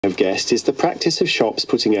have guessed, is the practice of shops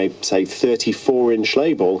putting a, say, 34-inch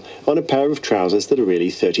label on a pair of trousers that are really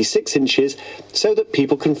 36 inches so that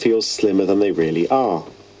people can feel slimmer than they really are.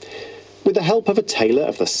 With the help of a tailor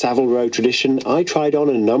of the Savile Row tradition, I tried on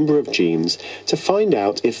a number of jeans to find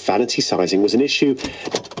out if vanity sizing was an issue.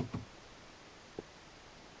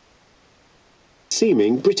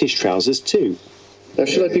 Seeming British trousers too. Now,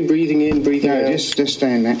 should I be breathing in, breathing out? No, just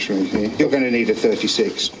stand naturally here. You're going to need a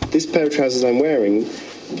 36. This pair of trousers I'm wearing,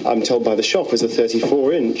 I'm told by the shop, is a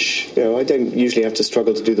 34-inch. You know, I don't usually have to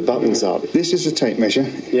struggle to do the buttons up. This is a tape measure.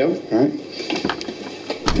 Yeah. Right.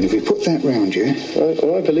 And if we put that round you...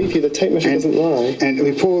 Well, I believe you, the tape measure doesn't lie. And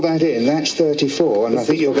we pull that in, that's 34, and I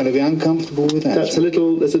think you're going to be uncomfortable with that. There's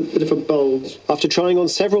a bit of a bulge. After trying on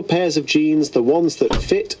several pairs of jeans, the ones that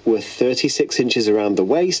fit were 36 inches around the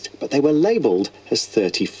waist, but they were labelled as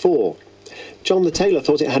 34. John the tailor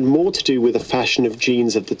thought it had more to do with the fashion of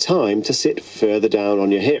jeans of the time to sit further down on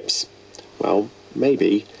your hips. Well,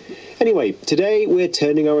 maybe. Anyway, today we're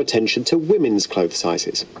turning our attention to women's clothes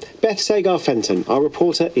sizes. Beth Sagar-Fenton, our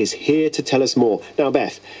reporter, is here to tell us more. Now,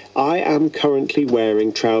 Beth, I am currently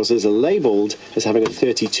wearing trousers labelled as having a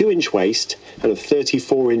 32-inch waist and a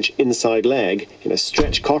 34-inch inside leg in a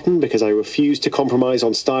stretch cotton because I refuse to compromise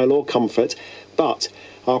on style or comfort, but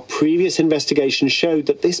our previous investigation showed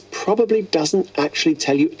that this probably doesn't actually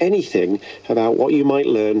tell you anything about what you might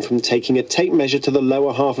learn from taking a tape measure to the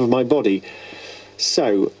lower half of my body.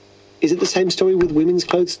 So, is it the same story with women's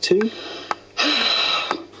clothes too?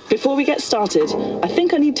 Before we get started, I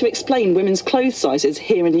think I need to explain women's clothes sizes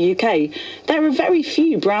here in the UK. There are very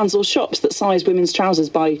few brands or shops that size women's trousers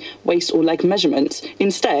by waist or leg measurements.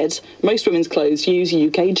 Instead, most women's clothes use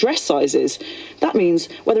UK dress sizes. That means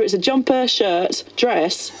whether it's a jumper, shirt,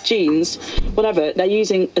 dress, jeans, whatever, they're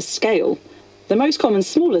using a scale. The most common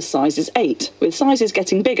smallest size is 8, with sizes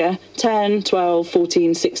getting bigger, 10, 12,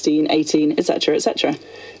 14, 16, 18, etc, etc.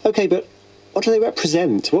 OK, but what do they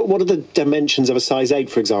represent? What are the dimensions of a size 8,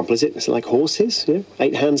 for example? Is it like horses,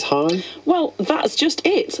 8 hands high? Well, that's just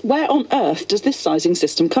it. Where on earth does this sizing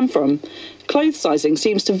system come from? Clothes sizing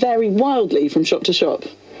seems to vary wildly from shop to shop.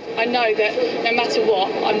 I know that no matter what,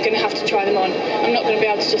 I'm going to have to try them on. I'm not going to be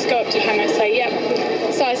able to just go up to a hanger and say,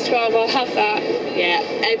 yep, size 12, I'll have that. Yeah,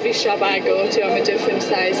 every shop I go to, I'm a different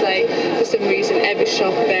size. Like, for some reason, every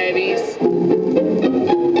shop varies.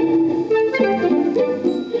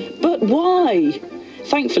 But why?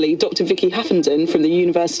 Thankfully, Dr. Vicky Haffenden from the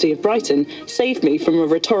University of Brighton saved me from a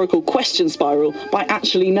rhetorical question spiral by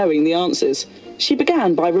actually knowing the answers. She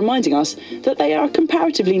began by reminding us that they are a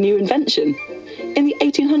comparatively new invention. In the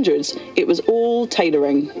 1800s, it was all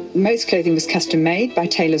tailoring. Most clothing was custom-made by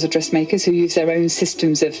tailors or dressmakers who used their own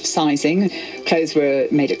systems of sizing. Clothes were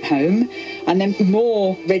made at home, and then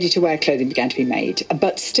more ready-to-wear clothing began to be made.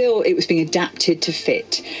 But still, it was being adapted to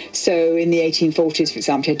fit. So in the 1840s, for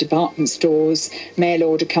example, you had department stores,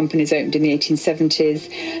 mail-order companies opened in the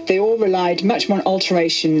 1870s. They all relied much more on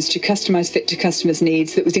alterations to customise fit to customers'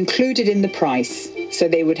 needs that was included in the price. So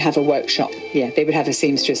they would have a workshop. Yeah, they would have a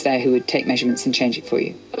seamstress there who would take measurements and change it for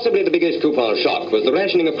you. Possibly the biggest coupon shock was the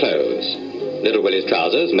rationing of clothes. Little Willie's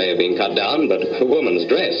trousers may have been cut down, but a woman's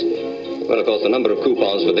dress. Well, of course, the number of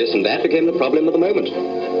coupons for this and that became the problem of the moment.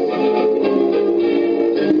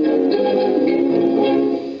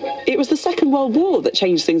 It was the Second World War that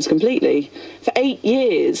changed things completely. For 8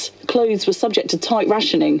 years, clothes were subject to tight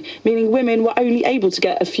rationing, meaning women were only able to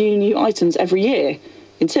get a few new items every year.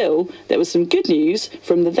 Until there was some good news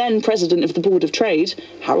from the then President of the Board of Trade,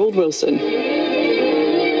 Harold Wilson.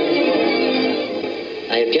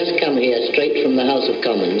 I have just come here straight from the House of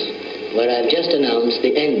Commons, where I've just announced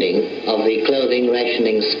the ending of the clothing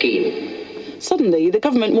rationing scheme. Suddenly, the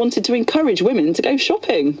government wanted to encourage women to go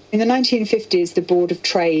shopping. In the 1950s, the Board of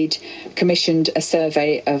Trade commissioned a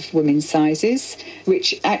survey of women's sizes,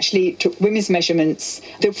 which actually took women's measurements,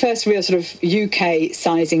 the first real sort of UK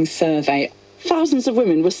sizing survey. Thousands of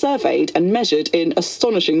women were surveyed and measured in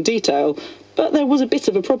astonishing detail, but there was a bit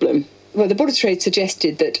of a problem. Well, the Board of Trade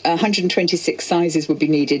suggested that 126 sizes would be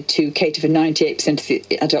needed to cater for 98% of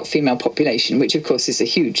the adult female population, which of course is a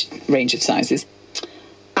huge range of sizes.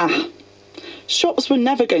 Shops were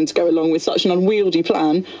never going to go along with such an unwieldy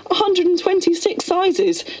plan. 126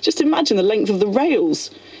 sizes! Just imagine the length of the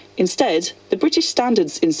rails. Instead, the British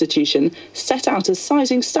Standards Institution set out a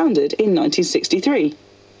sizing standard in 1963.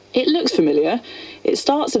 It looks familiar. It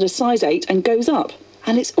starts at a size 8 and goes up,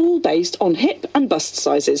 and it's all based on hip and bust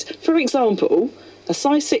sizes. For example, a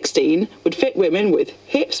size 16 would fit women with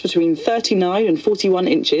hips between 39 and 41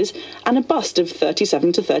 inches and a bust of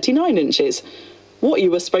 37 to 39 inches. What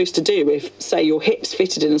you were supposed to do if, say, your hips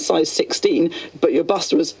fitted in a size 16, but your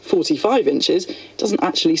bust was 45 inches, doesn't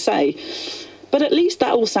actually say. But at least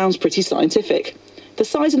that all sounds pretty scientific. The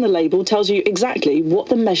size in the label tells you exactly what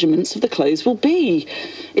the measurements of the clothes will be.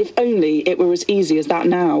 If only it were as easy as that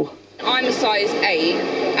now. I'm a size 8,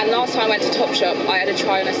 and last time I went to Topshop, I had a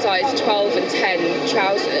try on a size 12 and 10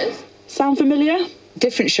 trousers. Sound familiar?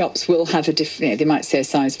 Different shops will have a different, they might say a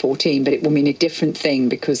size 14, but it will mean a different thing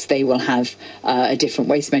because they will have a different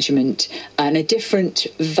waist measurement and a different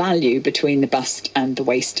value between the bust and the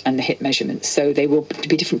waist and the hip measurements. So they will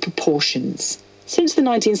be different proportions. Since the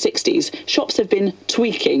 1960s, shops have been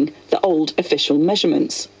tweaking the old official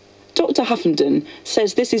measurements. Dr. Huffenden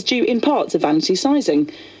says this is due in part to vanity sizing,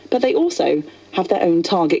 but they also have their own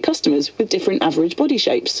target customers with different average body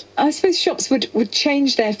shapes. I suppose shops would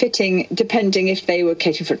change their fitting depending if they were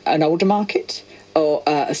catering for an older market or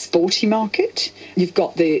a sporty market. You've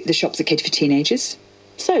got the shops that cater for teenagers.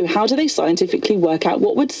 So how do they scientifically work out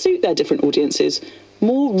what would suit their different audiences?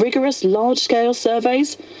 More rigorous, large-scale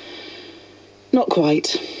surveys? Not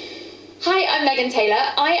quite. Hi, I'm Megan Taylor.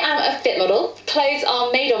 I am a fit model. Clothes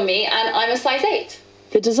are made on me and I'm a size 8.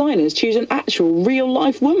 The designers choose an actual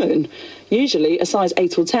real-life woman, usually a size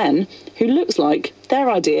 8 or 10, who looks like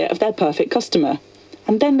their idea of their perfect customer.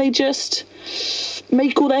 And then they just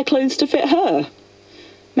make all their clothes to fit her.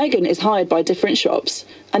 Megan is hired by different shops,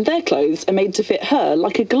 and their clothes are made to fit her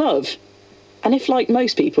like a glove. And if, like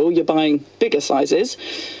most people, you're buying bigger sizes,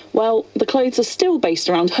 well, the clothes are still based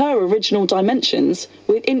around her original dimensions,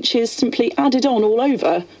 with inches simply added on all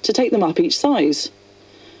over to take them up each size.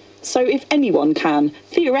 So if anyone can,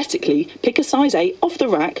 theoretically, pick a size 8 off the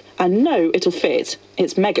rack and know it'll fit,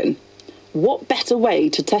 it's Megan. What better way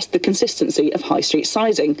to test the consistency of high street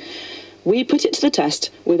sizing? We put it to the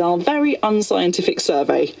test with our very unscientific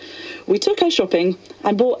survey. We took her shopping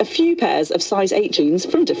and bought a few pairs of size 8 jeans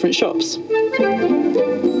from different shops.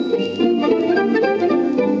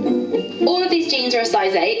 All of these jeans are a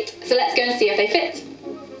size 8, so let's go and see if they fit.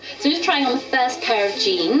 So I'm just trying on the first pair of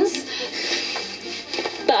jeans.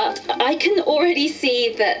 But I can already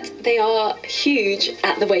see that they are huge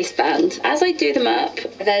at the waistband. As I do them up,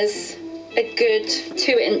 there's a good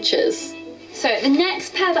 2 inches. So the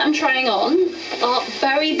next pair that I'm trying on are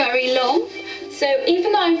very, very long. So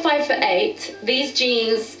even though I'm 5'8", these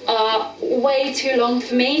jeans are way too long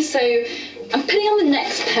for me. So I'm putting on the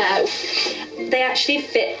next pair. They actually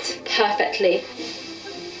fit perfectly.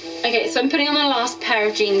 Okay, so I'm putting on the last pair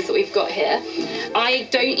of jeans that we've got here. I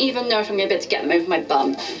don't even know if I'm going to be able to get them over my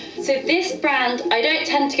bum. So this brand, I don't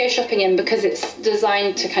tend to go shopping in because it's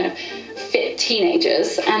designed to kind of fit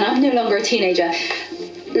teenagers, and I'm no longer a teenager.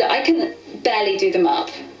 Look, I can barely do them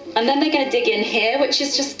up. And then they're going to dig in here, which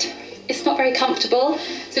is just, it's not very comfortable.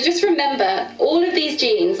 So just remember, all of these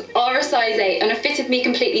jeans are a size 8 and have fitted me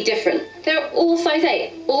completely different. They're all size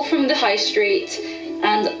 8, all from the high street.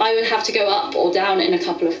 And I would have to go up or down in a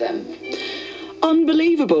couple of them.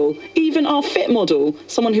 Unbelievable. Even our fit model,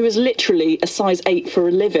 someone who is literally a size 8 for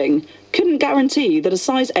a living, couldn't guarantee that a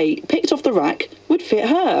size 8 picked off the rack would fit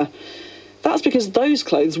her. That's because those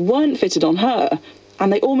clothes weren't fitted on her,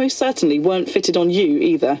 and they almost certainly weren't fitted on you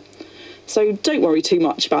either. So don't worry too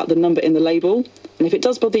much about the number in the label, and if it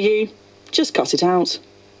does bother you, just cut it out.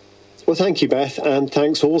 Well, thank you, Beth, and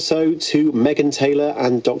thanks also to Megan Taylor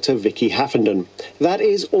and Dr. Vicky Huffenden. That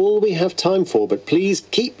is all we have time for, but please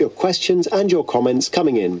keep your questions and your comments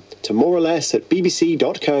coming in to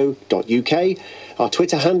moreorless@bbc.co.uk. Our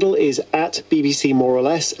Twitter handle is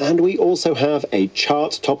 @bbcmoreorless, and we also have a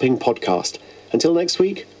chart-topping podcast. Until next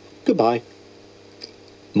week, goodbye.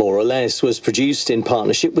 More or Less was produced in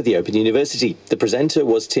partnership with the Open University. The presenter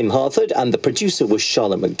was Tim Harford and the producer was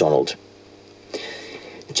Charlotte MacDonald.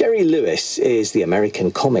 Jerry Lewis is the American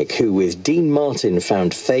comic who, with Dean Martin,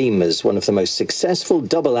 found fame as one of the most successful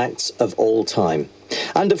double acts of all time.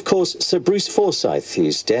 And, of course, Sir Bruce Forsyth,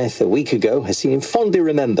 whose death a week ago has seen him fondly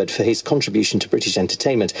remembered for his contribution to British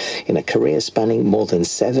entertainment in a career spanning more than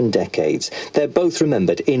 7 decades. They're both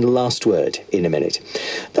remembered in Last Word in a minute.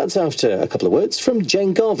 That's after a couple of words from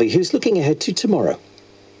Jane Garvey, who's looking ahead to tomorrow.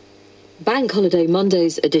 Bank Holiday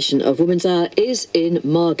Monday's edition of Woman's Hour is in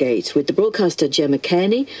Margate with the broadcaster Gemma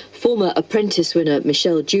Kearney, former Apprentice winner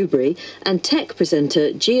Michelle Dewberry and tech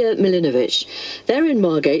presenter Gia Milinovic. They're in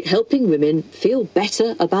Margate helping women feel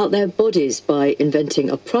better about their bodies by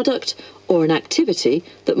inventing a product or an activity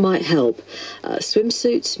that might help.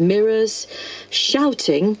 Swimsuits, mirrors,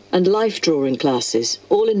 shouting and life drawing classes,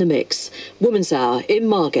 all in the mix. Woman's Hour in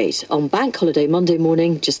Margate on Bank Holiday Monday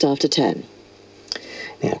morning just after 10.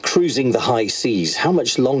 Yeah, cruising the high seas. How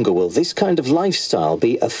much longer will this kind of lifestyle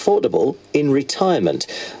be affordable in retirement?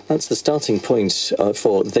 That's the starting point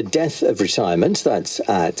for The Death of Retirement. That's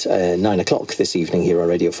at 9 o'clock this evening here on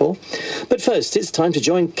Radio 4. But first, it's time to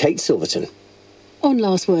join Kate Silverton. On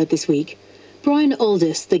Last Word this week, Brian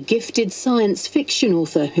Aldiss, the gifted science fiction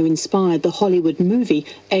author who inspired the Hollywood movie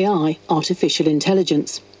AI, Artificial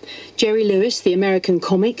Intelligence. Jerry Lewis, the American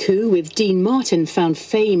comic who, with Dean Martin, found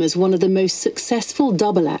fame as one of the most successful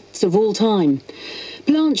double acts of all time.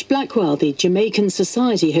 Blanche Blackwell, the Jamaican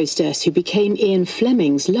Society hostess who became Ian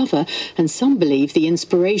Fleming's lover and some believe the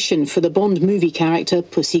inspiration for the Bond movie character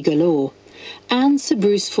Pussy Galore. And Sir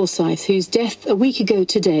Bruce Forsyth, whose death a week ago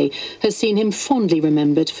today has seen him fondly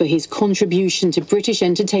remembered for his contribution to British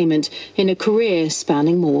entertainment in a career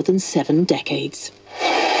spanning more than 7 decades.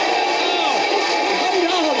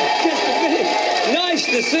 Nice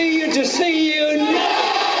to see you.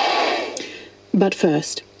 But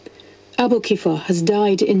first, Abu Kifah has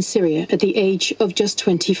died in Syria at the age of just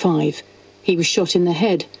 25. He was shot in the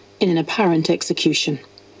head in an apparent execution.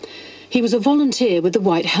 He was a volunteer with the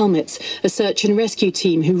White Helmets, a search and rescue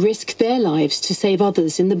team who risked their lives to save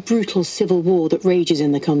others in the brutal civil war that rages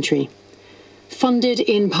in the country. Funded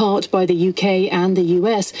in part by the UK and the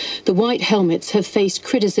US, the White Helmets have faced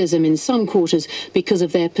criticism in some quarters because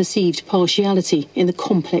of their perceived partiality in the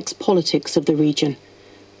complex politics of the region.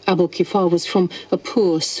 Abu Kifah was from a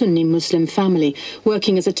poor Sunni Muslim family,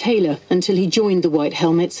 working as a tailor until he joined the White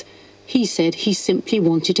Helmets. He said he simply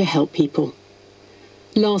wanted to help people.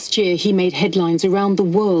 Last year, he made headlines around the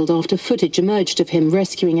world after footage emerged of him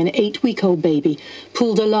rescuing an 8-week-old baby,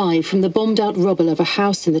 pulled alive from the bombed-out rubble of a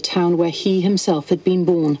house in the town where he himself had been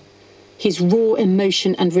born. His raw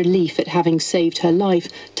emotion and relief at having saved her life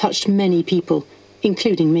touched many people,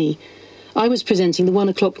 including me. I was presenting the 1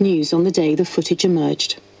 o'clock news on the day the footage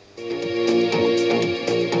emerged.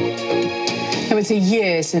 Now, it's a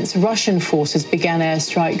year since Russian forces began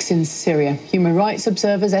airstrikes in Syria. Human rights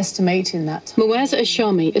observers estimate in that. Muaz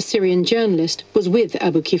Ashami, a Syrian journalist, was with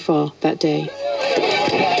Abu Kifah that day.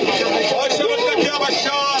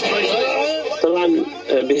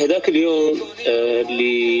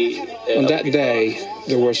 On that day,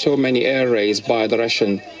 there were so many air raids by the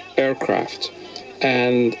Russian aircraft,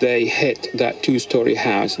 and they hit that 2-story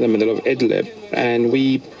house in the middle of Idlib, and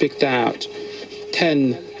we picked out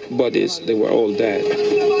 10 bodies. They were all dead.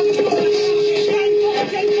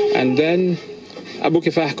 And then Abu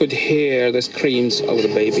Kifah could hear the screams of the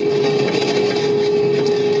baby.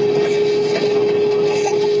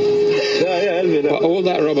 But all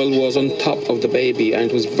that rubble was on top of the baby,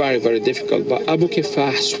 and it was very, very difficult. But Abu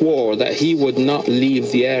Kifah swore that he would not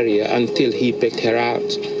leave the area until he picked her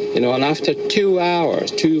out. And after 2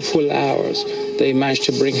 hours, 2 full hours, they managed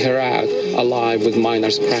to bring her out alive with minor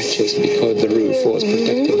scratches because the roof was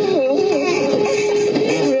protecting her.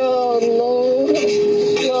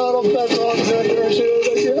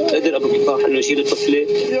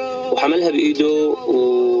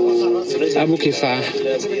 Abu Kifah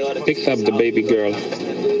picked up the baby girl,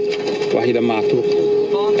 Wahida Matou,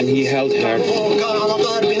 and he held her.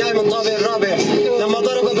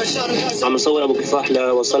 So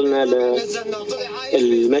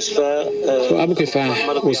Abu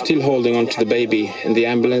Kifah was still holding on to the baby in the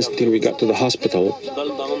ambulance until we got to the hospital.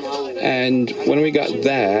 And when we got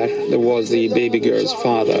there was the baby girl's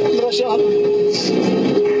father.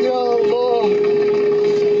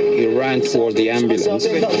 He ran toward the ambulance.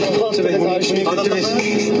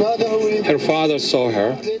 Her father saw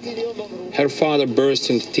her. Her father burst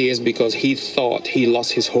into tears because he thought he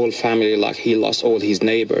lost his whole family like he lost all his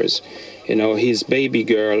neighbors. His baby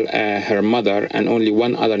girl, her mother, and only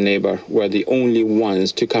one other neighbor were the only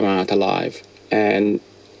ones to come out alive. And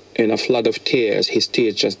in a flood of tears, his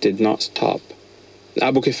tears just did not stop.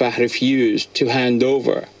 Abu Kifah refused to hand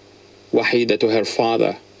over Wahida to her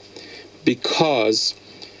father because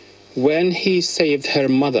when he saved her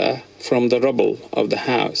mother from the rubble of the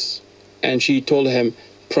house, and she told him,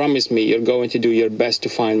 "Promise me you're going to do your best to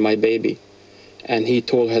find my baby." And he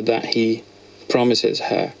told her that he promises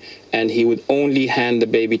her, and he would only hand the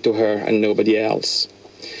baby to her and nobody else.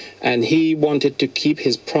 And he wanted to keep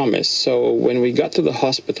his promise, so when we got to the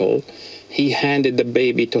hospital, he handed the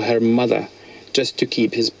baby to her mother just to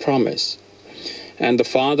keep his promise. And the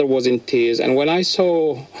father was in tears, and when I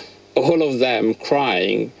saw all of them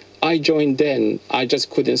crying, I joined in. I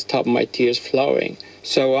just couldn't stop my tears flowing.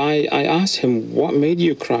 So I asked him, "What made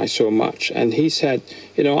you cry so much?" And he said,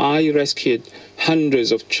 "I rescued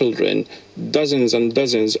hundreds of children, dozens and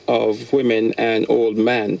dozens of women and old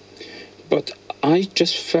men. But I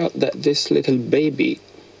just felt that this little baby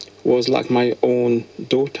was like my own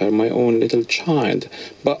daughter, my own little child.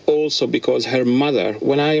 But also because her mother,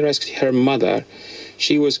 when I rescued her mother,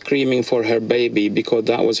 she was screaming for her baby because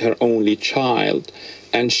that was her only child.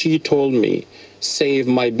 And she told me, save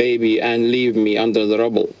my baby and leave me under the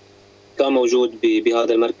rubble. كان موجود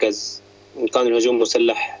بهذا المركز كان الهجوم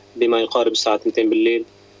مسلح بما يقارب الساعة 2 بالليل.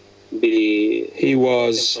 He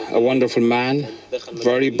was a wonderful man,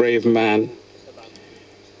 very brave man,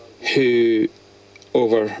 who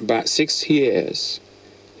over about 6 years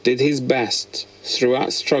did his best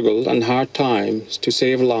throughout struggle and hard times to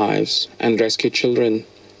save lives and rescue children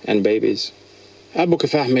and babies. Abu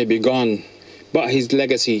Kifah may be gone, but his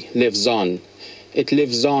legacy lives on. It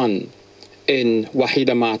lives on in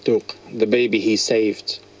Wahida Ma'tuq, the baby he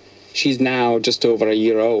saved. She's now just over a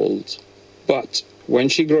year old. But when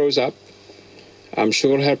she grows up, I'm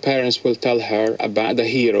sure her parents will tell her about the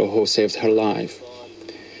hero who saved her life.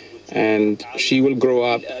 And she will grow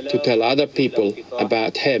up to tell other people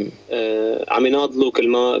about him. عم يناضلوا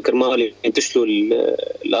كرمال ينتشلوا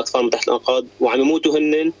الأطفال من تحت الأنقاض وعم يموتوا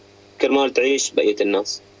هنن كرمال تعيش بقية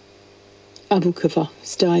الناس. Abu Kifah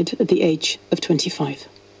died at the age of 25.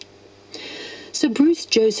 Sir Bruce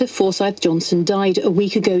Joseph Forsyth Johnson died a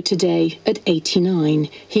week ago today at 89.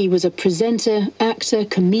 He was a presenter, actor,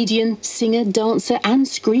 comedian, singer, dancer and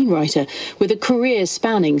screenwriter with a career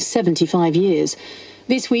spanning 75 years.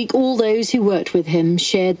 This week, all those who worked with him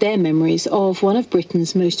shared their memories of one of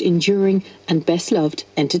Britain's most enduring and best-loved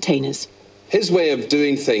entertainers. His way of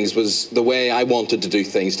doing things was the way I wanted to do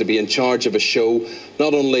things, to be in charge of a show,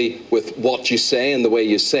 not only with what you say and the way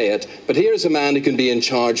you say it, but here's a man who can be in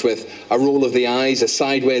charge with a roll of the eyes, a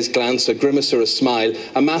sideways glance, a grimace or a smile,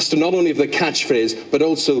 a master not only of the catchphrase, but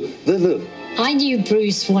also the. I knew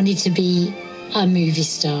Bruce wanted to be a movie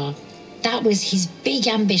star. That was his big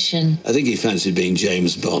ambition. I think he fancied being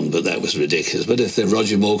James Bond, but that was ridiculous. But if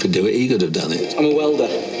Roger Moore could do it, he could have done it. I'm a welder.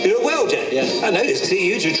 You're a welder? Yeah. I noticed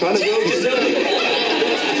you two trying to weld yourself.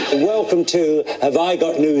 Welcome to Have I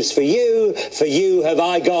Got News for You? For you, have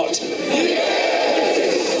I got...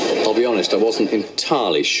 I'll be honest, I wasn't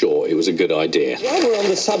entirely sure it was a good idea. While we're on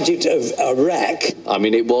the subject of Iraq... I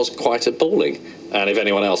mean, it was quite appalling. And if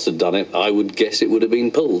anyone else had done it, I would guess it would have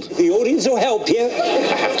been pulled. The audience will help you.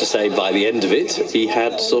 I have to say, by the end of it, he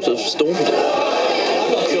had sort of stormed it.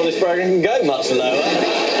 I'm not sure this programme can go much lower.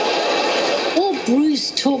 All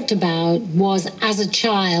Bruce talked about was, as a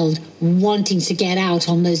child, wanting to get out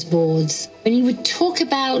on those boards. When he would talk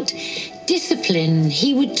about discipline,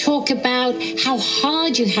 he would talk about how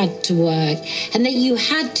hard you had to work and that you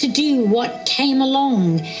had to do what came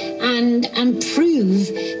along and prove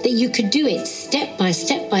that you could do it step by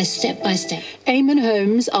step by step by step. Eamon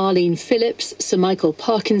Holmes, Arlene Phillips, Sir Michael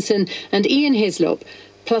Parkinson and Ian Hislop,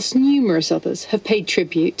 plus numerous others, have paid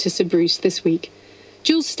tribute to Sir Bruce this week.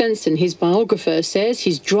 Jules Stenson, his biographer, says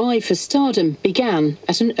his drive for stardom began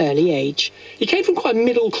at an early age. He came from quite a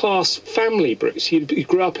middle-class family, Bruce. He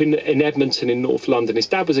grew up in Edmonton in North London. His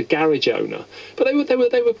dad was a garage owner, but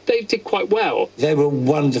they did quite well. They were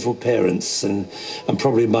wonderful parents, and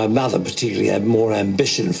probably my mother particularly had more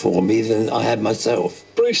ambition for me than I had myself.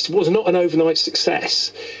 Bruce was not an overnight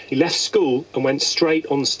success. He left school and went straight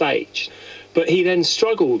on stage. But he then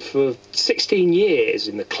struggled for 16 years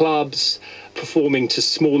in the clubs, performing to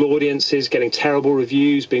small audiences, getting terrible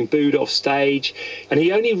reviews, being booed off stage. And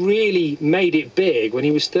he only really made it big when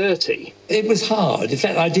he was 30. It was hard. In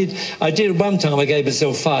fact, I did one time, I gave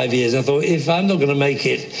myself 5 years. I thought, if I'm not going to make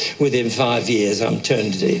it within 5 years, I'm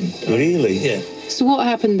turned it in. Really? Yeah. So what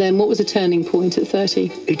happened then? What was a turning point at 30?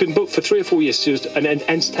 He'd been booked for 3 or 4 yees to do an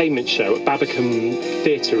entertainment show at Babbacombe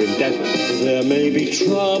Theatre in Devon. There may be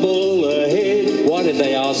trouble ahead. Why did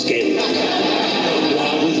they ask him?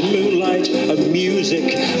 Why was moonlight and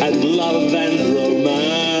music and love and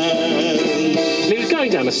romance? And he was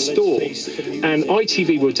going down a store, and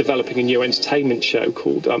ITV were developing a new entertainment show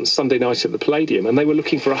called Sunday Night at the Palladium, and they were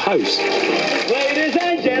looking for a host. Ladies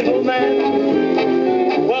and gentlemen,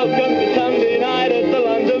 welcome to Sunday Night at the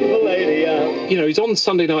London Palladium. You know, he's on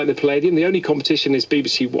Sunday Night at the Palladium. The only competition is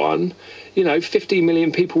BBC One. You know, 15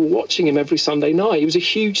 million people were watching him every Sunday night. He was a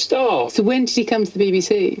huge star. So when did he come to the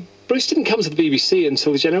BBC? Bruce didn't come to the BBC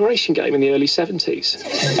until the Generation Game in the early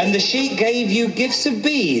 70s. And the sheik gave you gifts of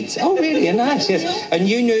beads. Oh, really? Nice, yes. And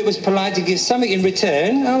you knew it was polite to give something in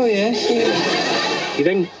return. Oh, yes. He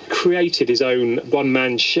then created his own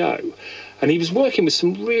one-man show. And he was working with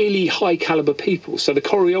some really high caliber people. So the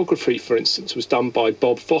choreography, for instance, was done by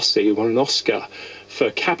Bob Fosse, who won an Oscar for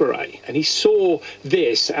Cabaret, and he saw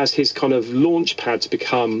this as his kind of launch pad to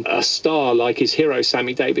become a star like his hero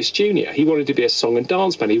Sammy Davis Jr. He wanted to be a song and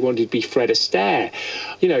dance man. He wanted to be Fred Astaire.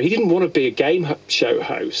 You know, he didn't want to be a game show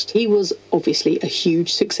host. He was obviously a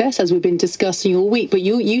huge success, as we've been discussing all week, but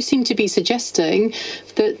you seem to be suggesting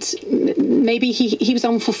that maybe he was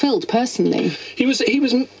unfulfilled personally. He was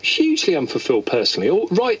hugely unfulfilled personally, all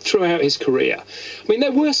right throughout his career. I mean,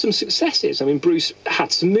 there were some successes. I mean, Bruce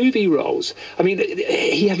had some movie roles. I mean,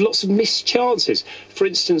 he had lots of missed chances. For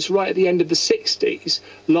instance, right at the end of the 60s,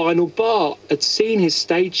 Lionel Bart had seen his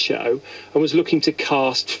stage show and was looking to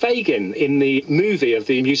cast Fagin in the movie of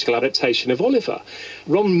the musical adaptation of Oliver.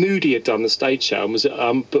 Ron Moody had done the stage show and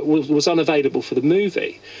was unavailable for the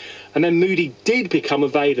movie. And then Moody did become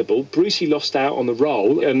available. Brucey lost out on the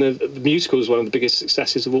role, and the musical was one of the biggest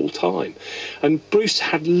successes of all time. And Bruce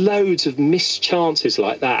had loads of missed chances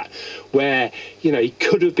like that, where, you know, he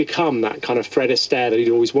could have become that kind of Fred Astaire that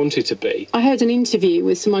he'd always wanted to be. I heard an interview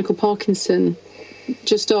with Sir Michael Parkinson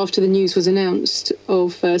just after the news was announced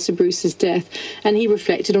of Sir Bruce's death, and he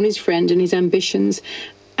reflected on his friend and his ambitions.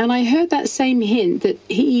 And I heard that same hint that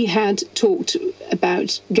he had talked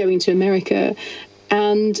about going to America.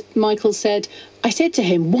 And Michael said, I said to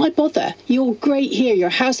him, why bother? You're great here, you're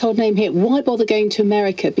a household name here. Why bother going to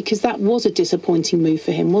America? Because that was a disappointing move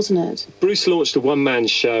for him, wasn't it? Bruce launched a one-man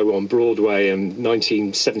show on Broadway in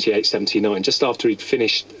 1978-79, just after he'd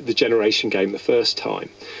finished The Generation Game the first time.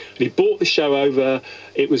 And he bought the show over.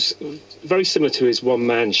 It was very similar to his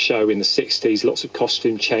one-man show in the 60s, lots of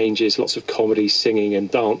costume changes, lots of comedy, singing and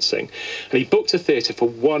dancing. And he booked a theatre for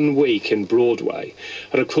 1 week in Broadway.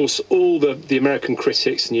 And of course, all the American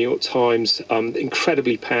critics, New York Times,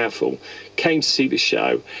 incredibly powerful, came to see the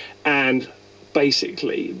show and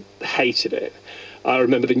basically hated it. I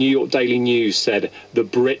remember the New York Daily News said, "The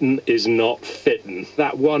Briton is not fitting."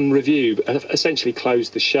 That one review essentially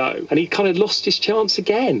closed the show, and he kind of lost his chance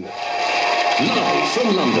again. Live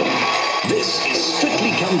from London, this is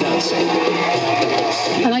Strictly Come Dancing.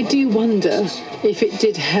 And I do wonder if it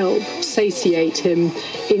did help satiate him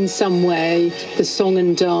in some way, the song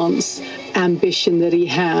and dance ambition that he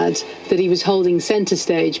had, that he was holding centre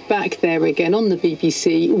stage back there again on the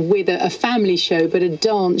BBC with a family show, but a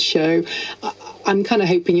dance show. I'm kind of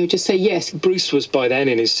hoping you'll just say yes. Bruce was by then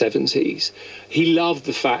in his 70s. He loved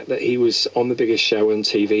the fact that he was on the biggest show on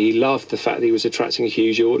TV. He loved the fact that he was attracting a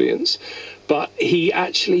huge audience. But he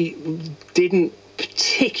actually didn't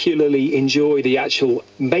particularly enjoy the actual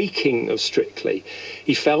making of Strictly.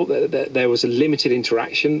 He felt that there was a limited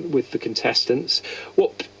interaction with the contestants.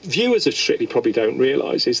 What viewers of Strictly probably don't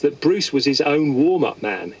realise is that Bruce was his own warm-up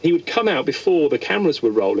man. He would come out before the cameras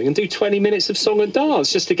were rolling and do 20 minutes of song and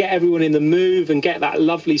dance just to get everyone in the move and get that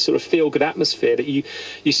lovely sort of feel-good atmosphere that you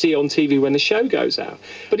see on TV when the show goes out.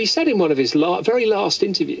 But he said in one of his very last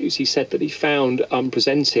interviews, he said that he found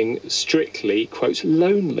presenting Strictly, quote,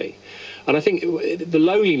 lonely. And I think the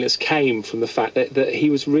loneliness came from the fact that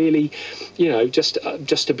he was really, you know, just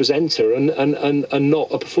a presenter and not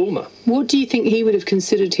a performer. What do you think he would have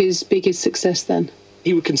considered his biggest success then?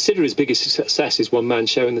 He would consider his biggest success his one-man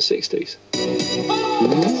show in the 60s.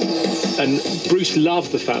 And Bruce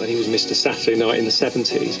loved the fact that he was Mr. Saturday Night in the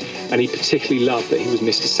 70s, and he particularly loved that he was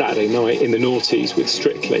Mr. Saturday Night in the noughties with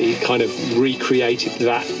Strictly. He kind of recreated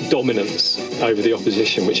that dominance over the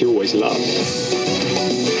opposition, which he always loved.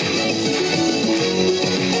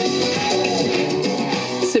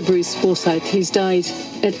 Sir Bruce Forsyth, who's died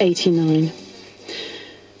at 89.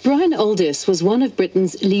 Brian Aldiss was one of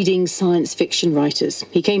Britain's leading science fiction writers.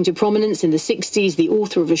 He came to prominence in the 60s, the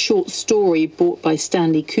author of a short story bought by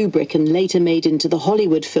Stanley Kubrick and later made into the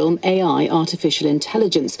Hollywood film AI, Artificial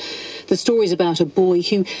Intelligence. The story's about a boy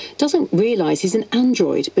who doesn't realise he's an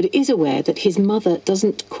android, but is aware that his mother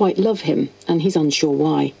doesn't quite love him, and he's unsure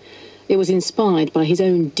why. It was inspired by his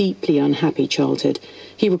own deeply unhappy childhood.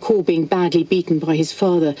 He recalled being badly beaten by his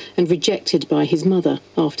father and rejected by his mother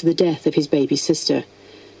after the death of his baby sister.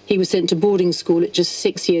 He was sent to boarding school at just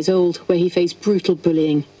 6 years old, where he faced brutal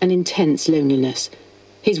bullying and intense loneliness.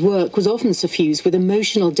 His work was often suffused with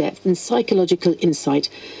emotional depth and psychological insight.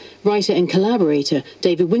 Writer and collaborator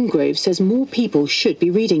David Wingrove says more people should be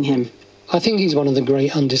reading him. I think he's one of the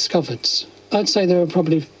great undiscovereds. I'd say there are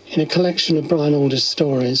probably, in a collection of Brian Aldiss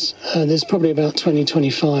stories, there's probably about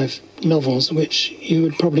 20-25 novels which you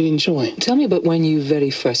would probably enjoy. Tell me about when you very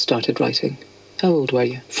first started writing. How old were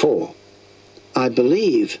you? 4. I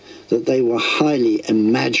believe that they were highly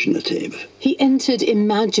imaginative. He entered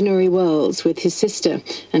imaginary worlds with his sister,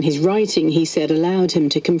 and his writing, he said, allowed him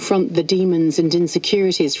to confront the demons and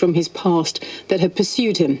insecurities from his past that had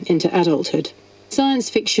pursued him into adulthood. Science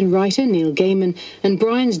fiction writer Neil Gaiman and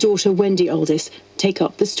Brian's daughter Wendy Aldiss take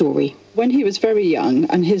up the story. When he was very young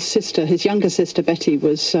and his younger sister Betty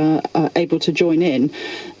was able to join in,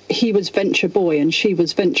 he was Venture Boy and she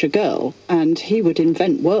was Venture Girl, and he would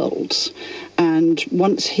invent worlds. And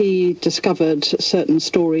once he discovered certain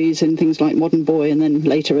stories in things like Modern Boy and then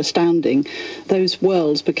later Astounding, those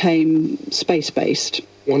worlds became space-based.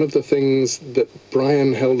 One of the things that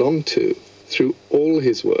Brian held on to through all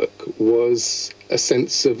his work was a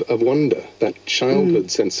sense of wonder, that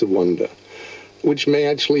childhood sense of wonder, which may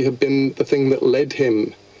actually have been the thing that led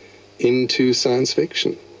him into science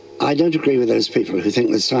fiction. I don't agree with those people who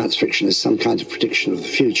think that science fiction is some kind of prediction of the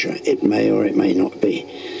future. It may or it may not be.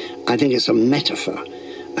 I think it's a metaphor,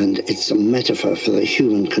 and it's a metaphor for the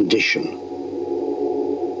human condition.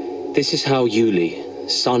 This is how Yuli,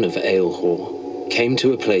 son of Aelhor, came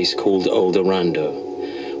to a place called Eldorando,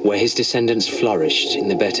 where his descendants flourished in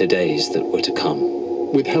the better days that were to come.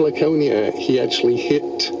 With Heliconia, he actually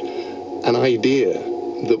hit an idea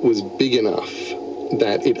that was big enough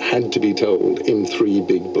that it had to be told in 3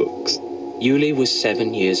 big books. Yuli was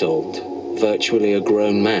 7 years old, virtually a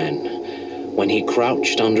grown man, when he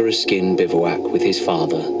crouched under a skin bivouac with his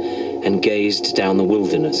father and gazed down the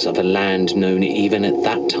wilderness of a land known even at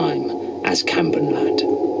that time as Campenland.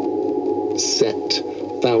 Set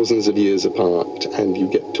thousands of years apart, and you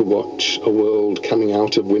get to watch a world coming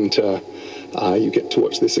out of winter. You get to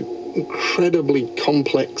watch this incredibly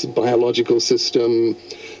complex biological system.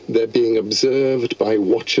 They're being observed by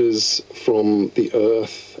watchers from the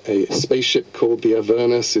Earth. A spaceship called the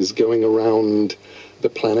Avernus is going around the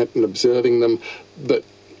planet and observing them. But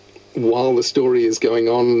while the story is going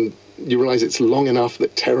on, you realize it's long enough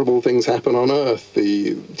that terrible things happen on Earth,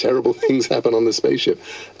 the terrible things happen on the spaceship.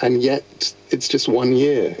 And yet, it's just 1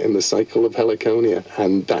 year in the cycle of Heliconia,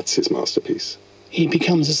 and that's his masterpiece. He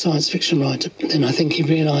becomes a science fiction writer, and then I think he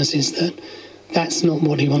realises that that's not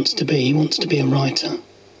what he wants to be. He wants to be a writer.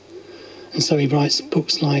 And so he writes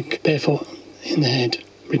books like Barefoot in the Head,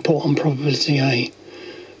 Report on Probability A,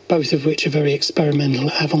 both of which are very experimental,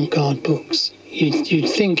 avant-garde books. You'd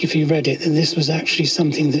think if you read it that this was actually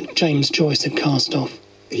something that James Joyce had cast off.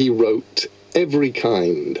 He wrote every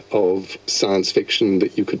kind of science fiction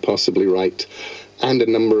that you could possibly write, and a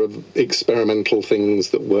number of experimental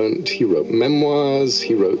things that weren't. He wrote memoirs,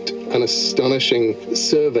 he wrote an astonishing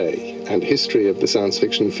survey and history of the science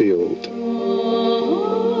fiction field.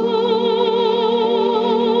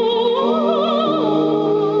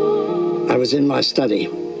 I was in my study,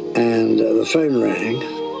 and the phone rang.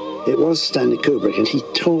 It was Stanley Kubrick, and he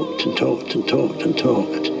talked and talked and talked and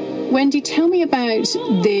talked. Wendy, tell me about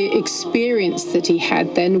the experience that he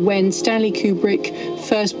had then when Stanley Kubrick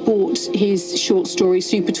first bought his short story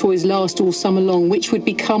Super Toys Last All Summer Long, which would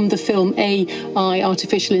become the film AI,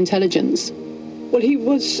 Artificial Intelligence. Well, he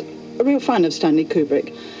was a real fan of Stanley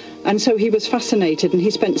Kubrick, and so he was fascinated, and he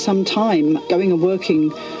spent some time going and working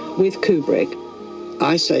with Kubrick.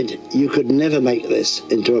 I said, you could never make this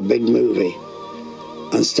into a big movie.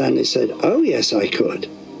 And Stanley said, oh, yes, I could.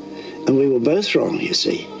 And we were both wrong, you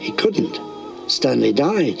see. He couldn't. Stanley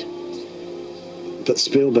died. But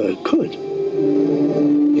Spielberg could.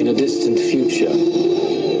 In a distant future,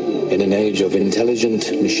 in an age of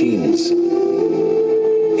intelligent machines,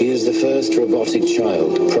 he is the first robotic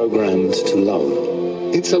child programmed to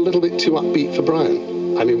love. It's a little bit too upbeat for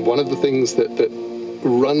Brian. I mean, one of the things that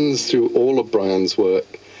runs through all of Brian's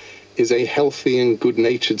work is a healthy and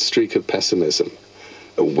good-natured streak of pessimism,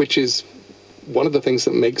 which is one of the things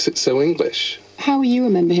that makes it so English. How will you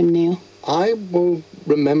remember him, Neil? I will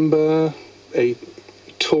remember a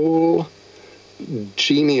tall,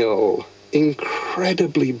 genial,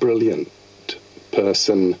 incredibly brilliant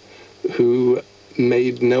person who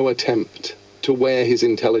made no attempt to wear his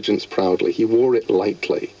intelligence proudly. He wore it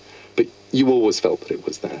lightly, but you always felt that it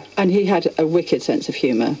was there. And he had a wicked sense of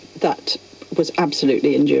humour that was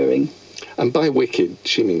absolutely enduring. And by wicked,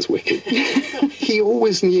 she means wicked. He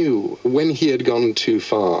always knew when he had gone too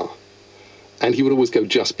far, and he would always go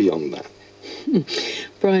just beyond that.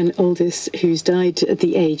 Brian Aldiss, who's died at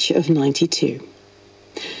the age of 92.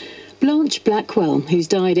 Blanche Blackwell, who's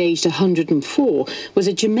died aged 104, was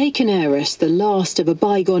a Jamaican heiress, the last of a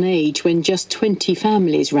bygone age when just 20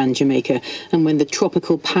 families ran Jamaica and when the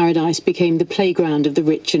tropical paradise became the playground of the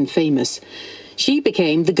rich and famous. She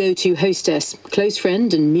became the go-to hostess, close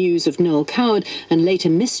friend and muse of Noel Coward and later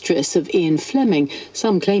mistress of Ian Fleming,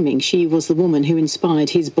 some claiming she was the woman who inspired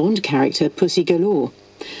his Bond character Pussy Galore.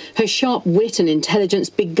 Her sharp wit and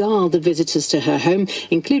intelligence beguiled the visitors to her home,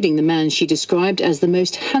 including the man she described as the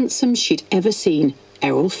most handsome she'd ever seen,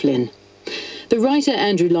 Errol Flynn. The writer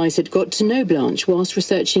Andrew Lycett got to know Blanche whilst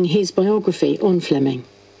researching his biography on Fleming.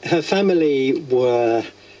 Her family were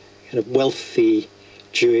kind of wealthy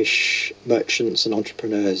Jewish merchants and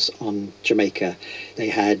entrepreneurs on Jamaica. They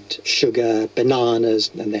had sugar,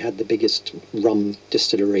 bananas, and they had the biggest rum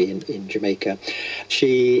distillery in Jamaica.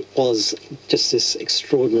 She was just this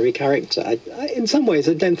extraordinary character. In some ways,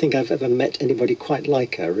 I don't think I've ever met anybody quite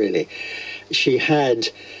like her, really. She had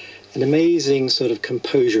an amazing sort of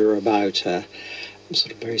composure about her,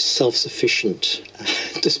 sort of very self-sufficient,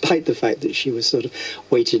 despite the fact that she was sort of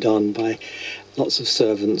waited on by lots of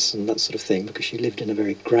servants and that sort of thing, because she lived in a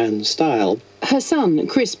very grand style. Her son,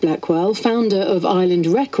 Chris Blackwell, founder of Island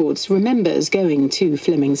Records, remembers going to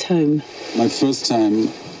Fleming's home. My first time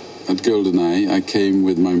at GoldenEye, I came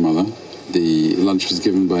with my mother. The lunch was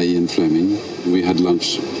given by Ian Fleming. We had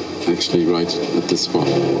lunch actually right at the spot.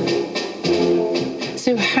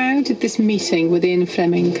 So how did this meeting with Ian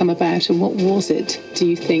Fleming come about, and what was it, do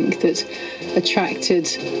you think, that attracted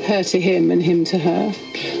her to him and him to her?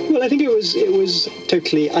 Well, I think it was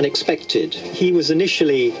totally unexpected. He was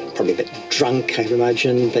initially probably a bit drunk, I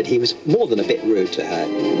imagine, but he was more than a bit rude to her.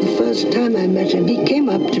 The first time I met him, he came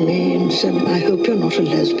up to me and said, "I hope you're not a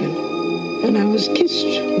lesbian." And I was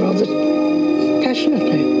kissed rather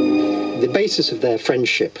passionately. The basis of their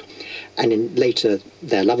friendship, and in later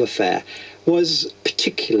their love affair, was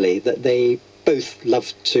particularly that they both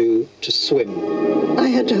loved to swim. I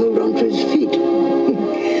had to hold on to his feet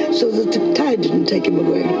so that the tide didn't take him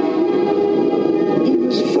away. He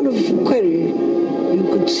was full of query. You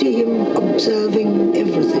could see him observing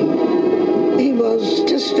everything. He was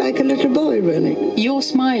just like a little boy, really. You're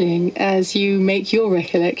smiling as you make your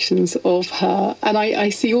recollections of her, and I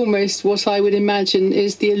see almost what I would imagine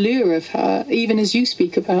is the allure of her, even as you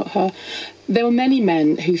speak about her. There were many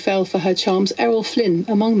men who fell for her charms, Errol Flynn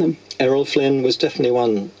among them. Errol Flynn was definitely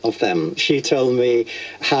one of them. She told me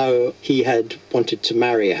how he had wanted to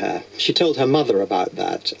marry her. She told her mother about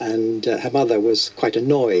that, and her mother was quite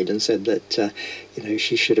annoyed and said that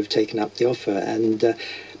she should have taken up the offer. And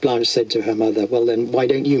Blanche said to her mother, "Well, then why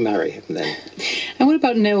don't you marry him then?" And what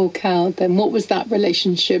about Noel Coward then? What was that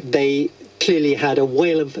relationship? They clearly had a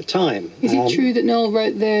whale of a time. Is it true that Noel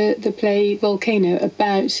wrote the play Volcano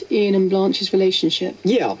about Ian and Blanche's relationship?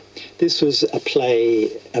 Yeah, this was a play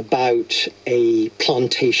about a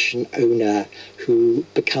plantation owner who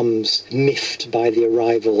becomes miffed by the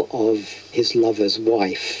arrival of his lover's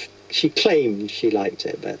wife. She claimed she liked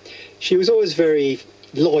it, but she was always very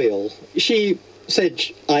loyal. She said,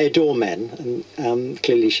 "I adore men," and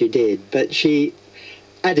clearly she did, but she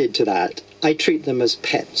added to that, "I treat them as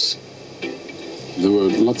pets." There were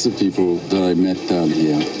lots of people that I met down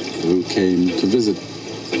here who came to visit.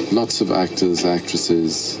 Lots of actors,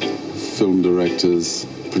 actresses, film directors,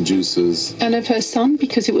 producers. And of her son,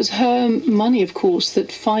 because it was her money, of course,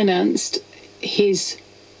 that financed his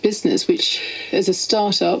business, which as a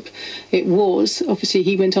start-up it was. Obviously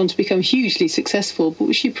he went on to become hugely successful, but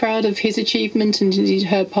was she proud of his achievement and indeed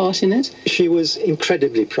her part in it? She was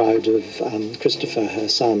incredibly proud of Christopher, her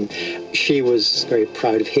son. She was very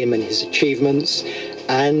proud of him and his achievements,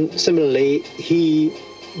 and similarly he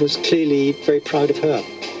was clearly very proud of her.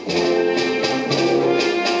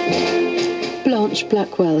 Blanche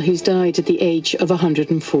Blackwell, who's died at the age of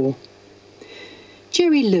 104.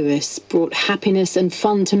 Jerry Lewis brought happiness and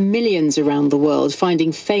fun to millions around the world,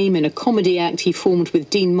 finding fame in a comedy act he formed with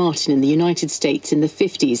Dean Martin in the United States in the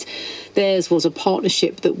 50s. Theirs was a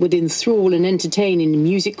partnership that would enthrall and entertain in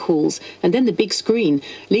music halls and then the big screen,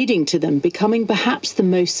 leading to them becoming perhaps the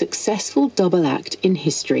most successful double act in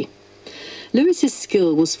history. Lewis's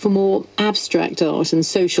skill was for more abstract art and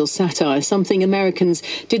social satire, something Americans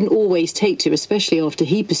didn't always take to, especially after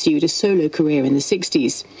he pursued a solo career in the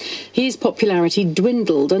 60s. His popularity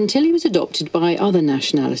dwindled until he was adopted by other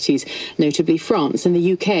nationalities, notably France and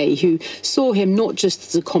the UK, who saw him not just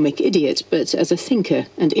as a comic idiot, but as a thinker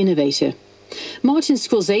and innovator. Martin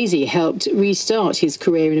Scorsese helped restart his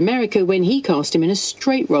career in America when he cast him in a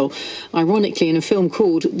straight role, ironically in a film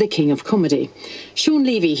called The King of Comedy. Sean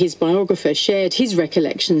Levy, his biographer, shared his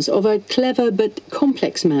recollections of a clever but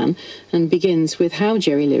complex man and begins with how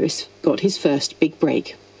Jerry Lewis got his first big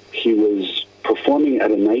break. He was performing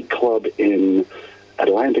at a nightclub in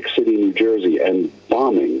Atlantic City, New Jersey, and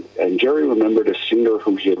bombing. And Jerry remembered a singer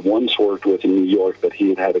who he had once worked with in New York that he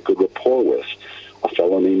had had a good rapport with, a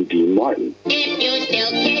fellow named Dean Martin. If you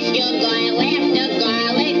still kiss your girl after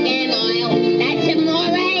garlic and oil, that's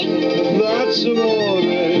amore. That's amore.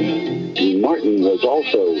 Dean Martin was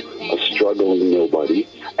also a struggling nobody,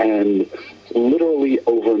 and literally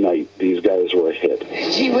overnight, these guys were a hit.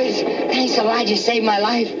 Gee whiz, thanks, Elijah, saved my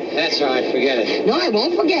life. That's all right, forget it. No, I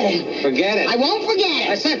won't forget it. Forget it. I won't forget it.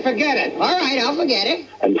 I said forget it. All right, I'll forget it.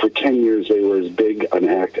 And for 10 years, they were as big an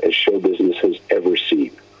act as show business has ever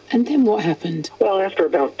seen. And then what happened? Well, after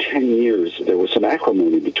about 10 years, there was some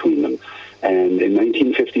acrimony between them. And in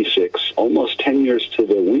 1956, almost 10 years to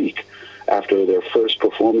the week after their first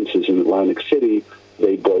performances in Atlantic City,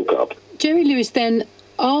 they broke up. Jerry Lewis then,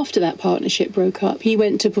 after that partnership broke up, he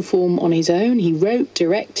went to perform on his own. He wrote,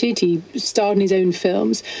 directed, he starred in his own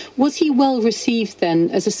films. Was he well received then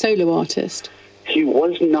as a solo artist? He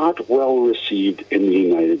was not well received in the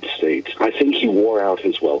United States. I think he wore out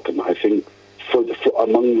his welcome. I think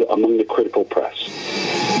among the critical press.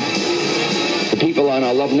 The people on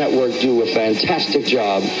our Love Network do a fantastic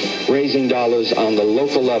job raising dollars on the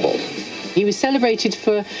local level. He was celebrated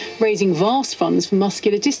for raising vast funds for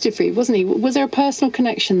muscular dystrophy, wasn't he? Was there a personal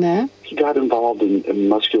connection there? He got involved in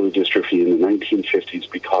muscular dystrophy in the 1950s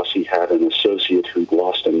because he had an associate who'd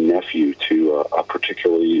lost a nephew to a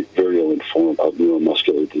particularly virulent form of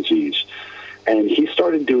neuromuscular disease. And he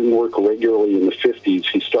started doing work regularly in the 50s.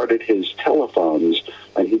 He started his telethons,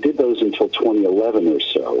 and he did those until 2011 or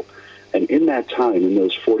so. And in that time, in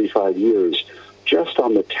those 45 years, just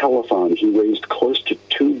on the telethon, he raised close to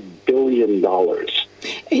 $2 billion.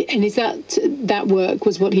 And is that work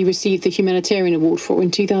was what he received the Humanitarian Award for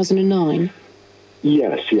in 2009?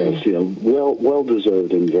 Yes, well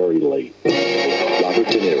deserved and very late. Robert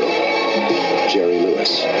De Niro, Jerry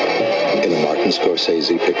Lewis, in a Martin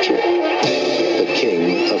Scorsese picture, The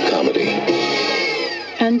King of Comedy.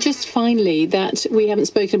 And just finally, that we haven't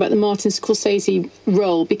spoken about the Martin Scorsese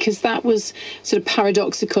role, because that was sort of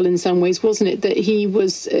paradoxical in some ways, wasn't it? That he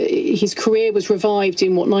was his career was revived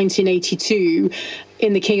in 1982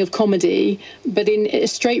 in The King of Comedy, but in a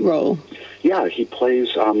straight role. Yeah, he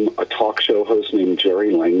plays a talk show host named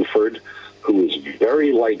Jerry Langford, who is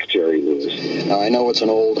very like Jerry Lewis. Now, I know it's an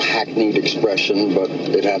old hackneyed expression, but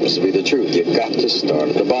it happens to be the truth. You've got to start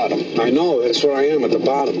at the bottom. I know, that's where I am, at the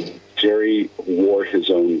bottom. Jerry wore his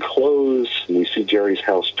own clothes. We see Jerry's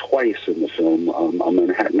house twice in the film, a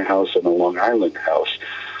Manhattan house and a Long Island house.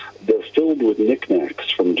 They're filled with knickknacks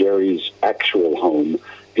from Jerry's actual home,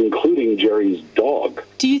 including Jerry's dog.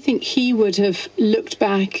 Do you think he would have looked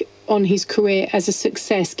back on his career as a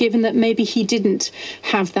success, given that maybe he didn't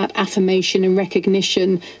have that affirmation and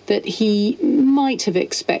recognition that he might have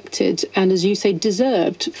expected and, as you say,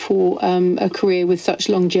 deserved for a career with such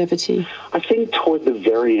longevity? I think toward the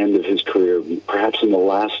very end of his career, perhaps in the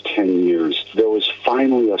last 10 years, there was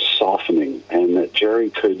finally a softening, and that Jerry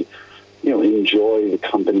could enjoy the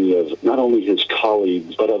company of not only his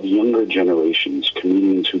colleagues, but of younger generations,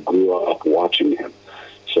 comedians who grew up watching him.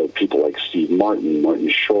 So people like Steve Martin, Martin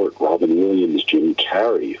Short, Robin Williams, Jim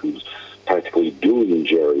Carrey, who's practically doing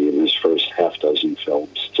Jerry in his first half dozen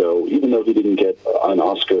films. So even though he didn't get an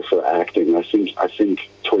Oscar for acting, I think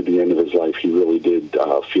toward the end of his life, he really did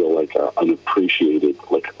feel like unappreciated,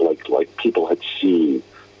 like people had seen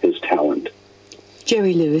his talent.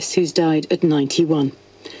 Jerry Lewis, who's died at 91.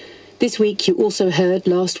 This week, you also heard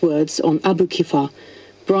last words on Abu Kifah,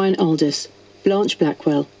 Brian Aldiss, Blanche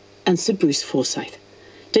Blackwell, and Sir Bruce Forsyth.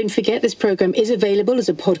 Don't forget, this programme is available as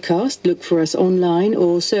a podcast. Look for us online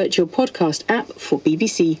or search your podcast app for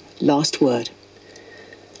BBC Last Word.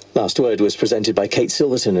 Last Word was presented by Kate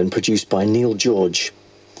Silverton and produced by Neil George.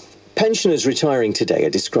 Pensioners retiring today are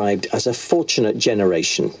described as a fortunate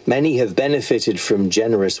generation. Many have benefited from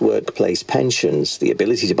generous workplace pensions, the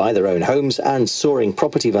ability to buy their own homes, and soaring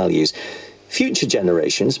property values. Future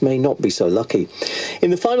generations may not be so lucky.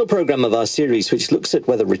 In the final programme of our series, which looks at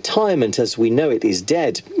whether retirement as we know it is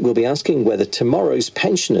dead, we'll be asking whether tomorrow's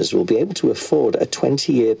pensioners will be able to afford a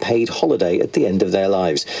 20-year paid holiday at the end of their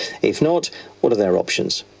lives. If not, what are their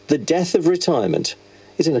options? The death of retirement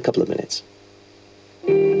is in a couple of minutes.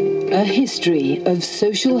 A history of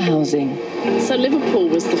social housing. So Liverpool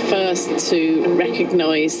was the first to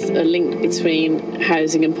recognise a link between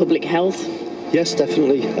housing and public health. Yes,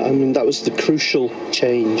 definitely. I mean, that was the crucial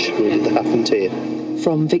change, really, that happened here.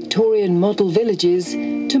 From Victorian model villages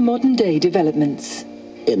to modern-day developments.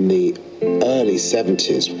 In the early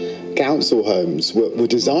 70s, council homes were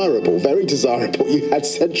desirable, very desirable. You had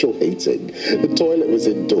central heating, the toilet was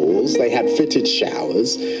indoors, they had fitted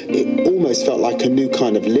showers. It almost felt like a new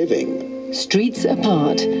kind of living. Streets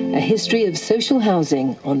Apart, a history of social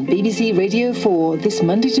housing on BBC Radio 4 this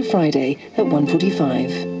Monday to Friday at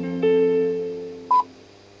 1:45.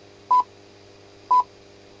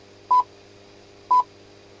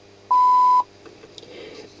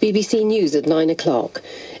 BBC News at 9 o'clock.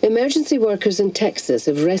 Emergency workers in Texas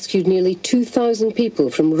have rescued nearly 2,000 people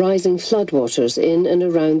from rising floodwaters in and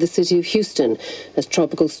around the city of Houston as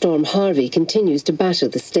Tropical Storm Harvey continues to batter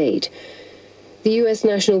the state. The U.S.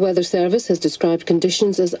 National Weather Service has described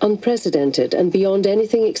conditions as unprecedented and beyond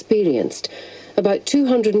anything experienced. About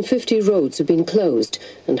 250 roads have been closed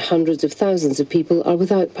and hundreds of thousands of people are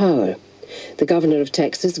without power. The Governor of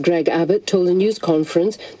Texas, Greg Abbott, told a news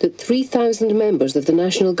conference that 3,000 members of the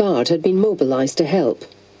National Guard had been mobilized to help.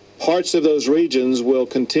 Parts of those regions will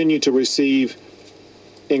continue to receive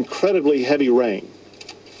incredibly heavy rain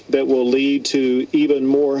that will lead to even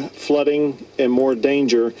more flooding and more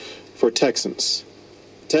danger for Texans.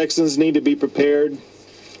 Texans need to be prepared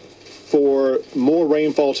for more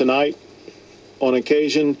rainfall tonight, on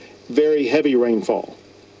occasion, very heavy rainfall.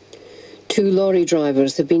 2 lorry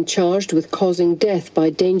drivers have been charged with causing death by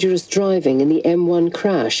dangerous driving in the M1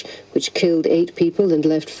 crash, which killed 8 people and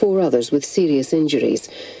left 4 others with serious injuries.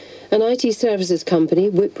 An IT services company,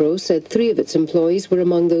 Wipro, said 3 of its employees were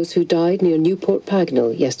among those who died near Newport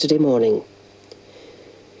Pagnell yesterday morning.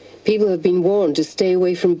 People have been warned to stay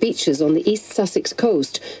away from beaches on the East Sussex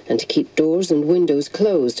coast and to keep doors and windows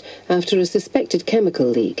closed after a suspected chemical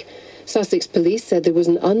leak. Sussex police said there was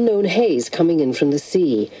an unknown haze coming in from the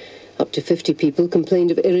sea. Up to 50 people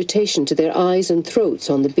complained of irritation to their eyes and throats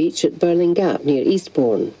on the beach at Burling Gap near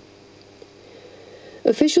Eastbourne.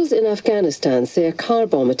 Officials in Afghanistan say a car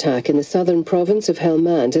bomb attack in the southern province of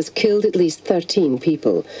Helmand has killed at least 13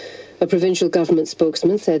 people. A provincial government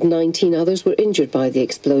spokesman said 19 others were injured by the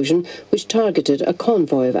explosion, which targeted a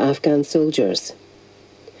convoy of Afghan soldiers.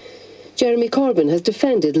 Jeremy Corbyn has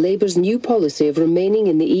defended Labour's new policy of remaining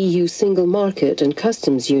in the EU single market and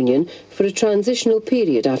customs union for a transitional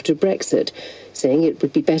period after Brexit, saying it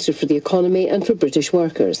would be better for the economy and for British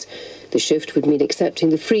workers. The shift would mean accepting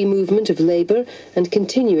the free movement of labour and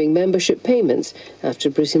continuing membership payments after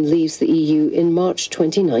Britain leaves the EU in March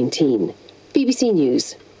 2019. BBC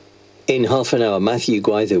News. In half an hour, Matthew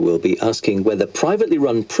Gwyther will be asking whether privately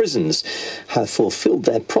run prisons have fulfilled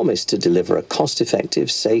their promise to deliver a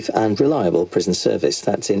cost-effective, safe and reliable prison service.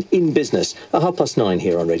 That's in Business at 9:30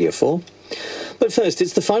 here on Radio 4. But first,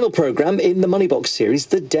 it's the final programme in the Money Box series,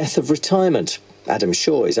 The Death of Retirement. Adam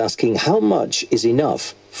Shaw is asking how much is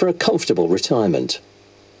enough for a comfortable retirement.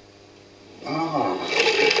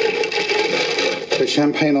 So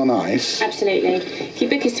champagne on ice? Absolutely. If you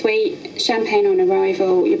book a suite, champagne on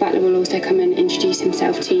arrival, your butler will also come and introduce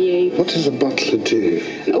himself to you. What does a butler do?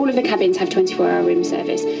 All of the cabins have 24-hour room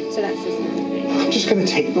service, so that's the standard. I'm just going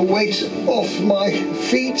to take the weight off my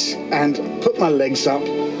feet and put my legs up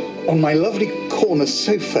on my lovely corner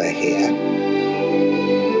sofa here.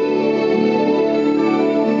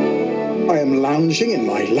 I am lounging in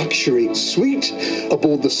my luxury suite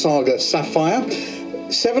aboard the Saga Sapphire.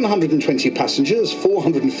 720 passengers,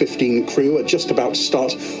 415 crew are just about to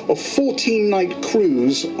start a 14-night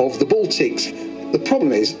cruise of the Baltics. The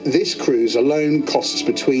problem is, this cruise alone costs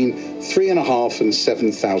between £3,500 and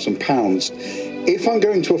 £7,000. If I'm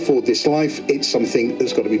going to afford this life, it's something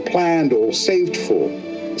that's got to be planned or saved for.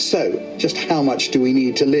 So, just how much do we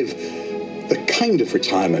need to live the kind of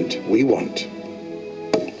retirement we want?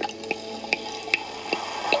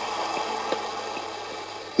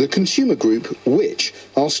 The consumer group, Which,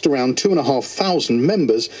 asked around 2,500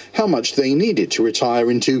 members how much they needed to retire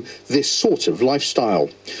into this sort of lifestyle.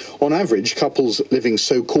 On average, couples living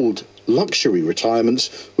so-called luxury retirements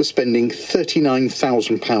were spending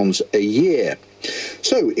 £39,000 a year.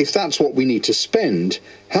 So, if that's what we need to spend,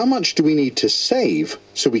 how much do we need to save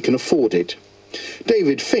so we can afford it?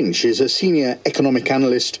 David Finch is a senior economic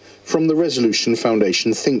analyst from the Resolution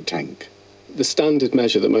Foundation think tank. The standard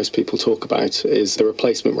measure that most people talk about is the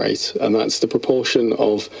replacement rate, and that's the proportion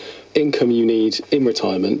of income you need in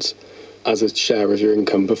retirement as a share of your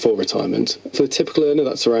income before retirement. For the typical earner,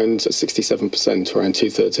 that's around 67%, around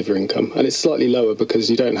 2/3 of your income. And it's slightly lower because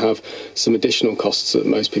you don't have some additional costs that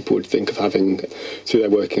most people would think of having through their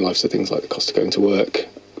working life, so things like the cost of going to work,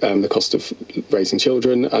 the cost of raising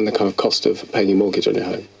children, and the kind of cost of paying your mortgage on your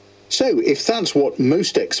home. So, if that's what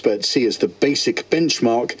most experts see as the basic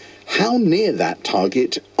benchmark, how near that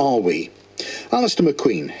target are we? Alistair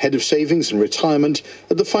McQueen, Head of Savings and Retirement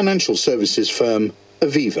at the financial services firm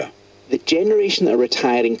Aviva. the generation that are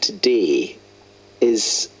retiring today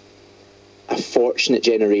is a fortunate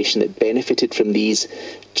generation that benefited from these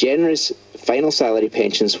generous final salary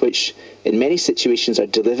pensions, which in many situations are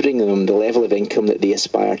delivering them the level of income that they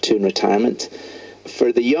aspire to in retirement.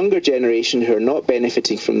 For the younger generation who are not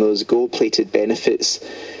benefiting from those gold-plated benefits,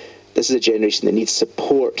 this is a generation that needs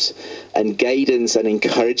support and guidance and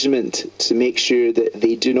encouragement to make sure that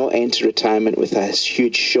they do not enter retirement with a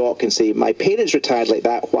huge shock and say, my parents retired like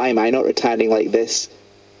that, why am I not retiring like this?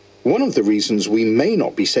 One of the reasons we may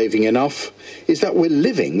not be saving enough is that we're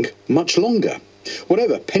living much longer.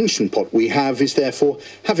 Whatever pension pot we have is therefore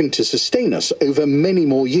having to sustain us over many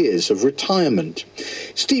more years of retirement.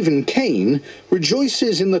 Stephen Kane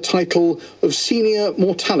rejoices in the title of Senior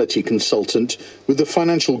Mortality Consultant with the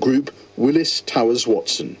financial group Willis Towers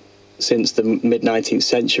Watson. Since the mid-19th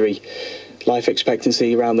century, life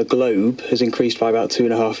expectancy around the globe has increased by about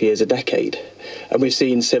 2.5 years a decade. And we've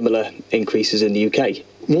seen similar increases in the UK.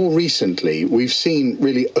 More recently, we've seen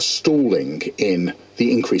really a stalling in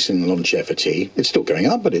the increase in longevity. It's still going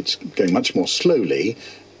up, but it's going much more slowly.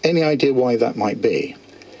 Any idea why that might be?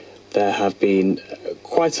 There have been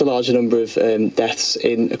quite a large number of deaths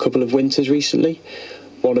in a couple of winters recently,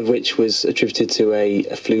 one of which was attributed to a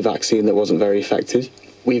flu vaccine that wasn't very effective.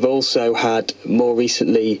 We've also had more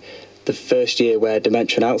recently the first year where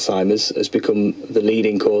dementia and Alzheimer's has become the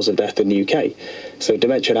leading cause of death in the UK. So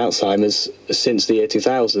dementia and Alzheimer's since the year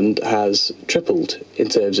 2000 has tripled in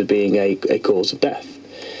terms of being a cause of death.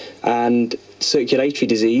 And circulatory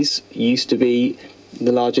disease used to be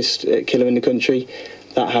the largest killer in the country.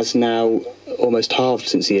 That has now almost halved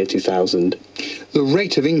since the year 2000. The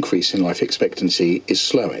rate of increase in life expectancy is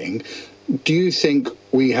slowing. Do you think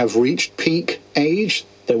we have reached peak age?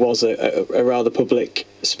 There was a rather public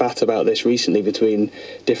spat about this recently between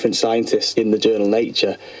different scientists in the journal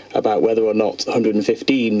Nature about whether or not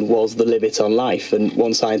 115 was the limit on life. And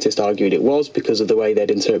one scientist argued it was because of the way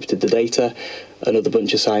they'd interpreted the data. Another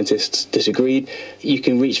bunch of scientists disagreed. You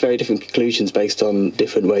can reach very different conclusions based on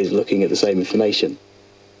different ways of looking at the same information.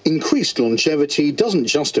 Increased longevity doesn't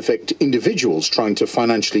just affect individuals trying to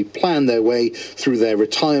financially plan their way through their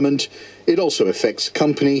retirement. It also affects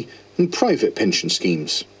company and private pension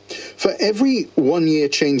schemes. For every 1 year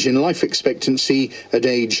change in life expectancy at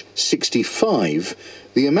age 65,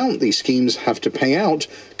 the amount these schemes have to pay out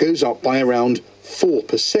goes up by around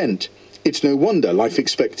 4%. It's no wonder life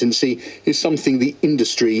expectancy is something the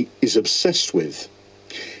industry is obsessed with.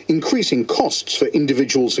 Increasing costs for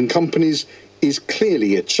individuals and companies is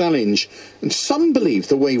clearly a challenge, and some believe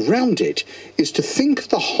the way round it is to think of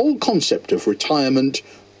the whole concept of retirement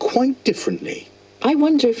quite differently. I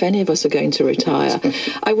wonder if any of us are going to retire.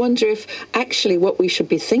 I wonder if actually what we should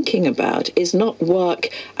be thinking about is not work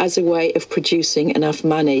as a way of producing enough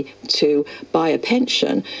money to buy a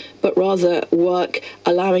pension, but rather work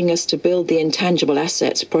allowing us to build the intangible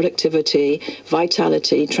assets, productivity,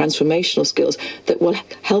 vitality, transformational skills that will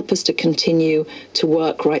help us to continue to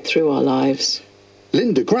work right through our lives.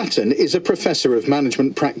 Linda Grattan is a professor of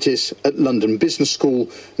management practice at London Business School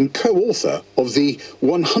and co-author of the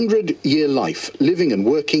 100-Year Life, Living and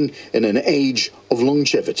Working in an Age of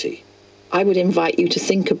Longevity. I would invite you to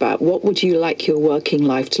think about what would you like your working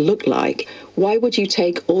life to look like? Why would you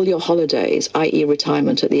take all your holidays, i.e.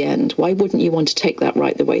 retirement at the end? Why wouldn't you want to take that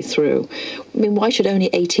right the way through? I mean, why should only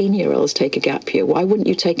 18-year-olds take a gap year? Why wouldn't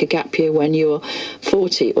you take a gap year when you're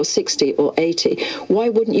 40 or 60 or 80? Why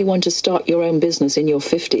wouldn't you want to start your own business in your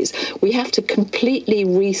 50s? We have to completely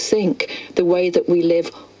rethink the way that we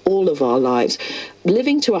live all of our lives.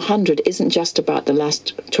 Living to 100 isn't just about the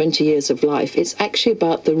last 20 years of life. It's actually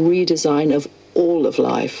about the redesign of all of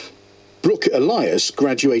life. Brooke Elias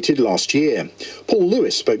graduated last year. Paul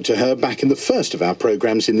Lewis spoke to her back in the first of our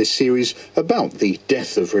programmes in this series about the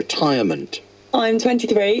death of retirement. I'm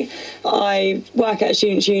 23. I work at a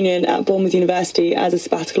students' union at Bournemouth University as a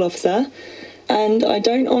sabbatical officer, and I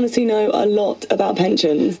don't honestly know a lot about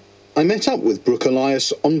pensions. I met up with Brooke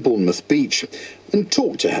Elias on Bournemouth Beach and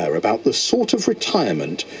talked to her about the sort of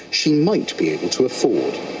retirement she might be able to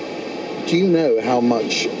afford. Do you know how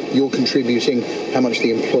much you're contributing, how much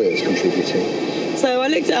the employer's contributing? So I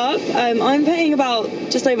looked it up. I'm paying about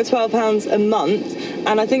just over £12 a month,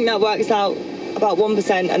 and I think that works out about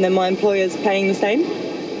 1%, and then my employer's paying the same.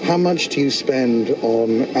 How much do you spend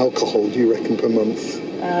on alcohol, do you reckon, per month?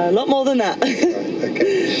 A lot more than that. Right,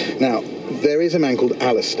 okay. Now, there is a man called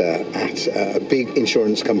Alistair at a big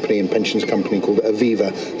insurance company and pensions company called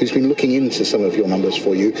Aviva, who's been looking into some of your numbers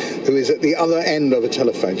for you, who is at the other end of a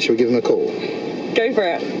telephone. Shall we give him a call? Go for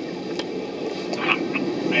it.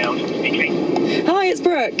 Aldiss speaking. Hi, it's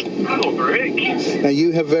Brooke. Hello, Brooke. Now,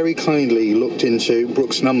 you have very kindly looked into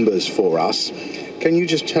Brooke's numbers for us. Can you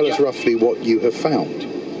just tell us roughly what you have found?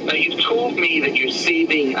 Now, you've told me that you're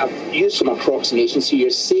saving... I've used some approximations, so you're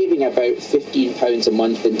saving about £15 a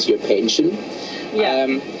month into your pension. Yeah.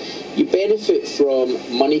 You benefit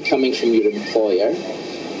from money coming from your employer.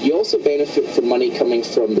 You also benefit from money coming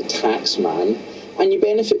from the tax man. And you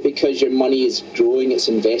benefit because your money is growing, it's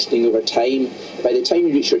investing over time. By the time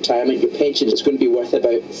you reach retirement, your pension is going to be worth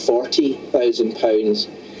about £40,000.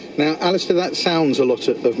 Now, Alistair, that sounds a lot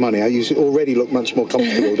of money. You already look much more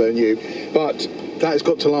comfortable, don't you? But that's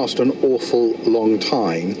got to last an awful long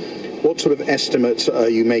time. What sort of estimates are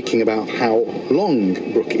you making about how long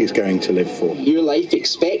Brooke is going to live for? Your life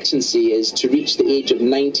expectancy is to reach the age of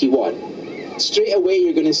 91. Straight away,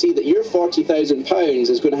 you're going to see that your £40,000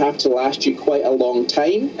 is going to have to last you quite a long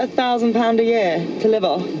time. £1,000 a year to live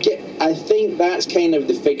off. I think that's kind of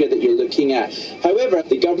the figure that you're looking at. However,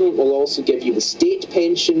 the government will also give you the state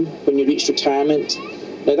pension when you reach retirement.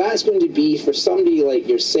 Now, that's going to be, for somebody like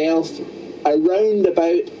yourself, around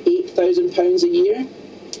about £8,000 a year.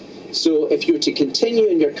 So if you were to continue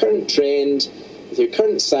in your current trend, with your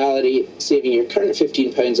current salary, saving your current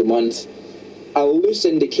 £15 a month, a loose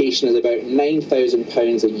indication is about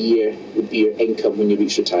 £9,000 a year would be your income when you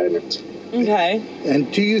reach retirement. Okay. And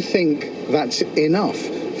do you think that's enough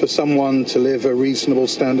for someone to live a reasonable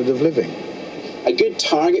standard of living? A good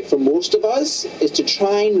target for most of us is to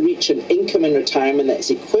try and reach an income in retirement that's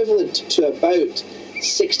equivalent to about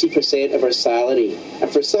 60% of our salary. And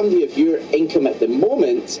for somebody of your income at the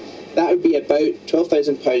moment, that would be about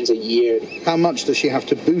 £12,000 a year. How much does she have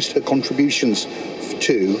to boost her contributions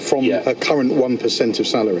to from her current 1% of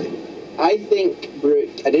salary? I think,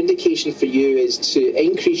 Brooke, an indication for you is to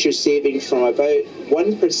increase your saving from about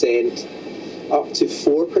 1% up to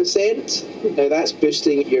 4%. Now, that's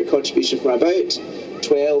boosting your contribution from about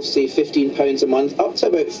 12, say £15 a month, up to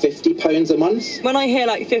about £50 a month. When I hear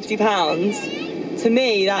like £50, to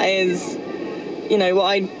me that is, you know, what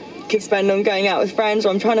I could spend on going out with friends, or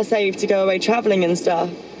I'm trying to save to go away travelling and stuff.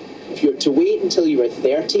 If you were to wait until you were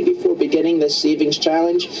 30 before beginning this savings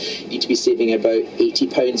challenge, you need to be saving about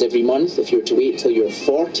 £80 every month. If you were to wait until you were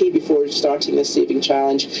 40 before starting this saving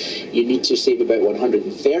challenge, you need to save about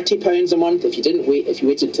 £130 a month. If you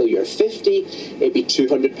waited until you were 50, it'd be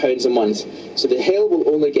 £200 a month. So the hill will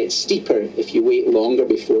only get steeper if you wait longer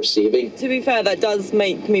before saving. To be fair, that does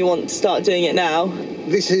make me want to start doing it now.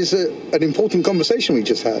 This is an important conversation we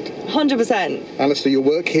just had. 100%. Alistair, your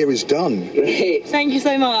work here is done. Great. Thank you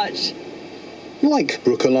so much. Like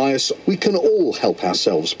Brooke Elias, we can all help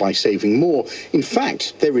ourselves by saving more. In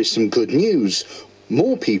fact, there is some good news.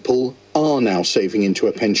 More people are now saving into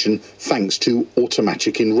a pension thanks to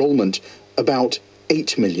automatic enrolment. About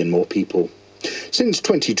 8 million more people. Since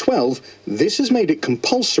 2012, this has made it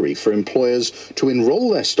compulsory for employers to enrol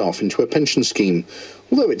their staff into a pension scheme.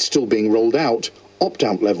 Although it's still being rolled out,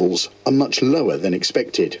 opt-out levels are much lower than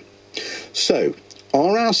expected. So,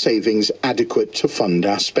 are our savings adequate to fund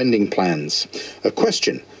our spending plans? A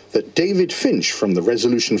question that David Finch from the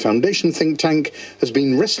Resolution Foundation think tank has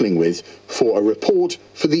been wrestling with for a report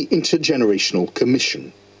for the Intergenerational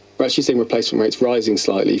Commission. We're actually seeing replacement rates rising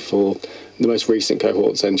slightly for the most recent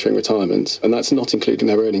cohorts entering retirement, and that's not including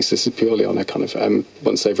their earnings. This is purely on a kind of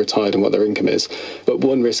once they've retired and what their income is. But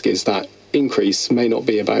one risk is that increase may not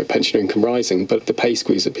be about pensioner income rising, but the pay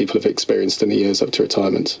squeeze that people have experienced in the years up to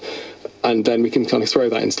retirement. And then we can kind of throw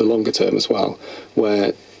that into the longer term as well,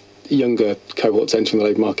 where younger cohorts entering the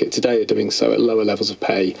labour market today are doing so at lower levels of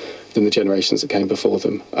pay than the generations that came before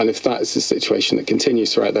them. And if that's the situation that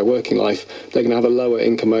continues throughout their working life, they're going to have a lower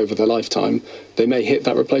income over their lifetime. They may hit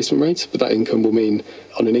that replacement rate, but that income will mean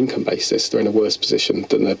on an income basis they're in a worse position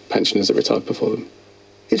than the pensioners that retired before them.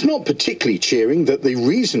 It's not particularly cheering that the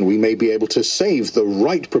reason we may be able to save the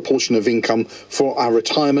right proportion of income for our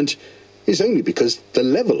retirement is only because the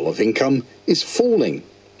level of income is falling.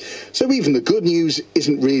 So even the good news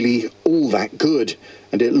isn't really all that good,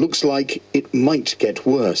 and it looks like it might get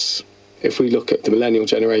worse. If we look at the millennial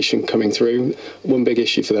generation coming through, one big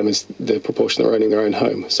issue for them is the proportion that are owning their own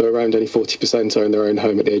home. So around only 40% own their own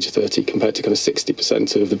home at the age of 30 compared to kind of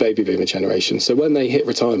 60% of the baby boomer generation. So when they hit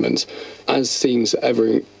retirement, as seems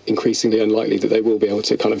ever increasingly unlikely that they will be able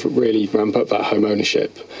to kind of really ramp up that home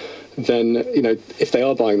ownership, then, if they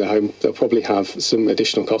are buying the home, they'll probably have some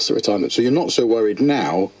additional costs at retirement. So you're not so worried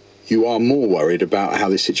now you are more worried about how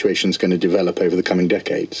this situation is going to develop over the coming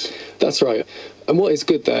decades. That's right. And what is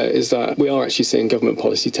good there is that we are actually seeing government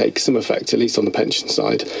policy take some effect, at least on the pension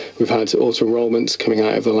side. We've had auto-enrolments coming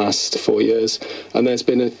out over the last 4 years, and there's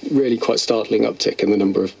been a really quite startling uptick in the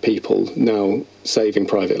number of people now saving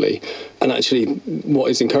privately. And actually, what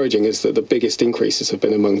is encouraging is that the biggest increases have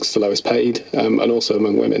been amongst the lowest paid and also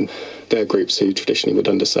among women. They're groups who traditionally would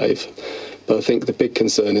undersave. But I think the big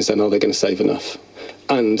concern is then, are they going to save enough?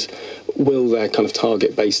 And will their kind of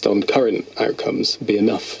target based on current outcomes be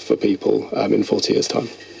enough for people in 40 years' time?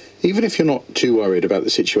 Even if you're not too worried about the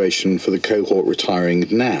situation for the cohort retiring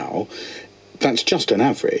now, that's just an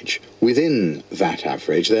average. Within that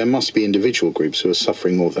average, there must be individual groups who are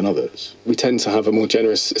suffering more than others. We tend to have a more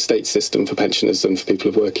generous state system for pensioners than for people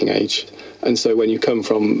of working age. And so when you come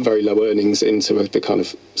from very low earnings into the kind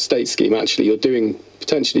of state scheme, actually you're doing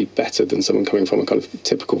potentially better than someone coming from a kind of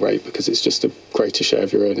typical rate, because it's just a greater share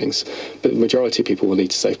of your earnings. But the majority of people will need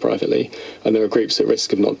to save privately, and there are groups at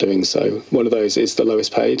risk of not doing so. One of those is the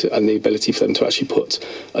lowest paid, and the ability for them to actually put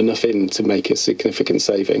enough in to make a significant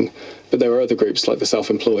saving. But there are other groups like the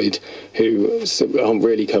self-employed who aren't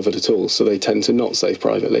really covered at all, so they tend to not save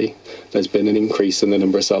privately. There's been an increase in the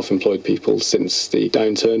number of self-employed people since the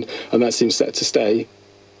downturn, and that seems set to stay.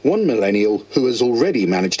 One millennial who has already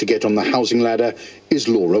managed to get on the housing ladder is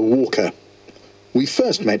Laura Walker. We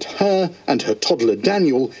first met her and her toddler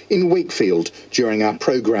Daniel in Wakefield during our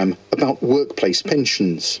programme about workplace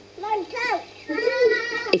pensions.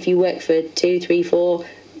 If you work for 2, 3, 4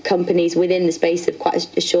 companies within the space of quite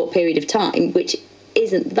a short period of time, which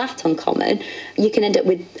isn't that uncommon, you can end up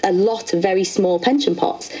with a lot of very small pension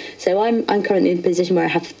pots. So I'm currently in a position where I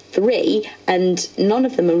have 3, and none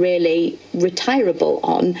of them are really retirable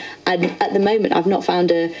on. And at the moment, I've not found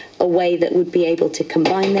a way that would be able to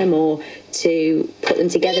combine them or to put them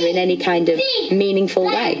together in any kind of meaningful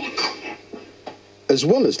way. As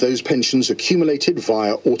well as those pensions accumulated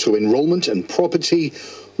via auto-enrolment and property,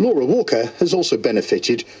 Laura Walker has also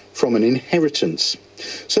benefited from an inheritance.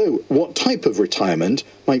 So what type of retirement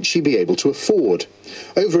might she be able to afford?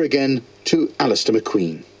 Over again to Alistair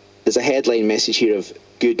McQueen. There's a headline message here of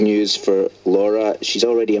good news for Laura. She's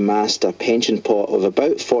already amassed a pension pot of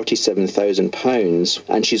about £47,000,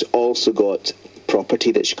 and she's also got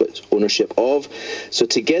property that she's got ownership of. So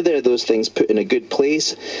together those things put in a good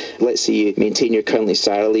place. Let's say you maintain your current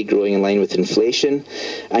salary growing in line with inflation,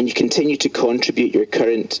 and you continue to contribute your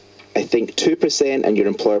current, I think, 2%, and your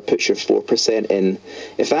employer puts your 4% in.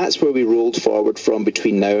 If that's where we rolled forward from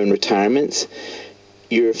between now and retirement,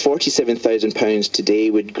 your £47,000 today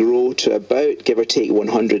would grow to about, give or take,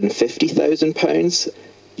 £150,000.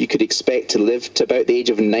 You could expect to live to about the age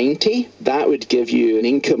of 90. That would give you an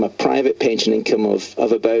income, a private pension income of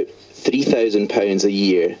about £3,000 a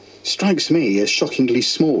year. Strikes me as shockingly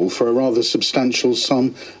small for a rather substantial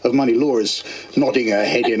sum of money. Laura's nodding her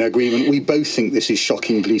head in agreement. We both think this is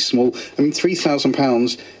shockingly small. I mean,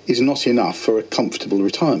 £3,000 is not enough for a comfortable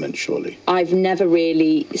retirement, surely. I've never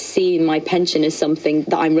really seen my pension as something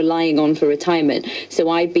that I'm relying on for retirement.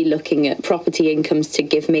 So I'd be looking at property incomes to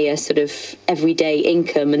give me a sort of everyday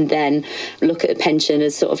income, and then look at a pension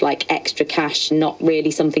as sort of like extra cash, not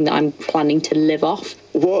really something that I'm planning to live off.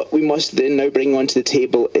 What we must then now bring onto the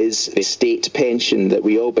table is the state pension that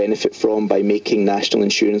we all benefit from by making national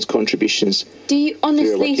insurance contributions. Do you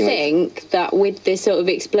honestly think that with this sort of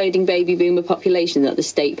exploding baby boomer population that the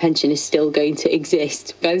state pension is still going to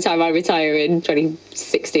exist by the time I retire in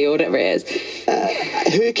 2060 or whatever it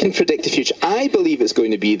is? Who can predict the future? I believe it's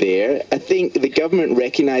going to be there. I think the government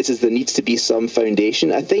recognises there needs to be some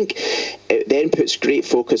foundation. I think it then puts great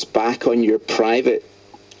focus back on your private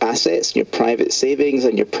assets, your private savings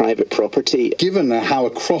and your private property. Given how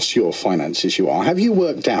across your finances you are, have you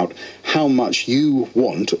worked out how much you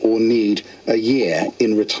want or need a year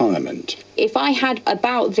in retirement? If I had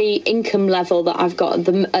about the income level that I've got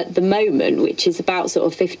at the moment, which is about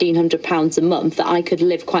sort of £1,500 a month, that I could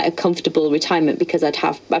live quite a comfortable retirement, because I'd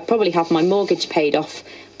probably have my mortgage paid off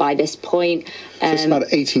by this point. So it's about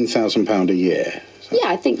 £18,000 a year. Yeah,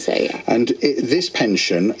 I think so, yeah. And this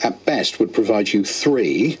pension, at best, would provide you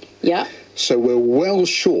 3. Yeah. So we're well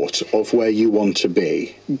short of where you want to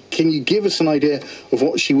be. Can you give us an idea of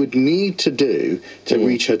what she would need to do to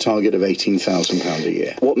reach her target of £18,000 a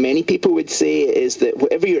year? What many people would say is that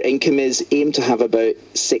whatever your income is, aim to have about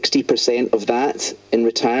 60% of that in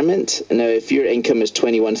retirement. Now, if your income is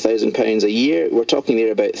 £21,000 a year, we're talking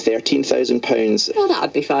there about £13,000. Well,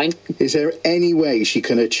 that'd be fine. Is there any way she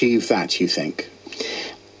can achieve that, you think?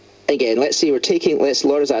 Again, let's say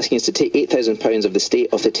Laura's asking us to take £8,000 of the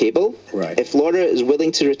state off the table. Right. If Laura is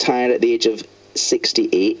willing to retire at the age of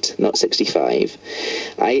 68, not 65.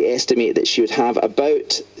 I estimate that she would have about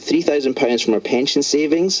 £3,000 from her pension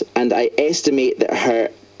savings, and I estimate that her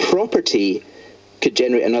property could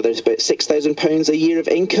generate another about £6,000 a year of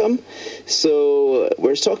income. So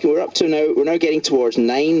we're up to now, we're now getting towards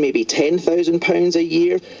maybe £10,000 a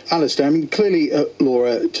year. Alistair, I mean, clearly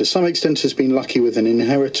Laura, to some extent, has been lucky with an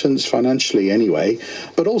inheritance, financially anyway,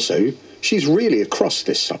 but also she's really across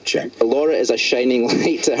this subject. Laura is a shining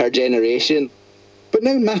light to her generation. But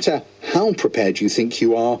no matter how prepared you think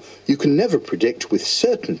you are, you can never predict with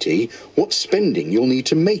certainty what spending you'll need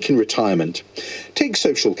to make in retirement. Take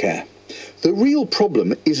social care. The real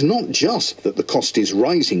problem is not just that the cost is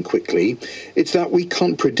rising quickly, it's that we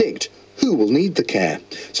can't predict who will need the care,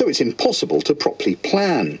 so it's impossible to properly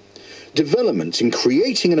plan. Developments in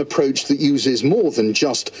creating an approach that uses more than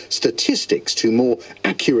just statistics to more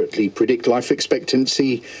accurately predict life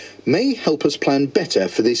expectancy may help us plan better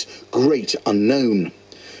for this great unknown.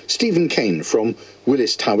 Stephen Kane from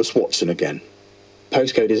Willis Towers Watson again.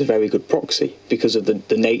 Postcode is a very good proxy because of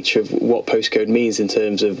the nature of what postcode means in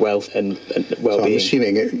terms of wealth and well-being. So I'm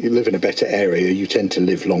assuming you live in a better area, you tend to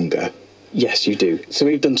live longer. Yes, you do. So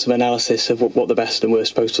we've done some analysis of what the best and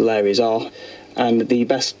worst postal areas are, and the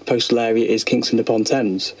best postal area is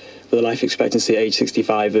Kingston-upon-Thames, with a life expectancy at age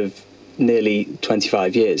 65 of nearly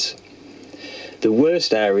 25 years. The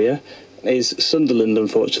worst area is Sunderland,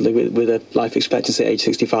 unfortunately, with a life expectancy at age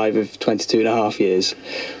 65 of 22 and a half years.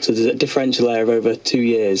 So there's a differential there of over 2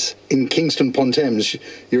 years. In Kingston-upon-Thames,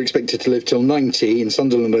 you're expected to live till 90. In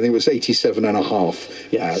Sunderland, I think it was 87 and a half.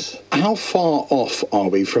 Yes. How far off are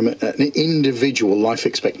we from an individual life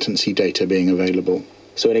expectancy data being available?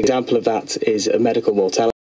 So an example of that is a medical mortality.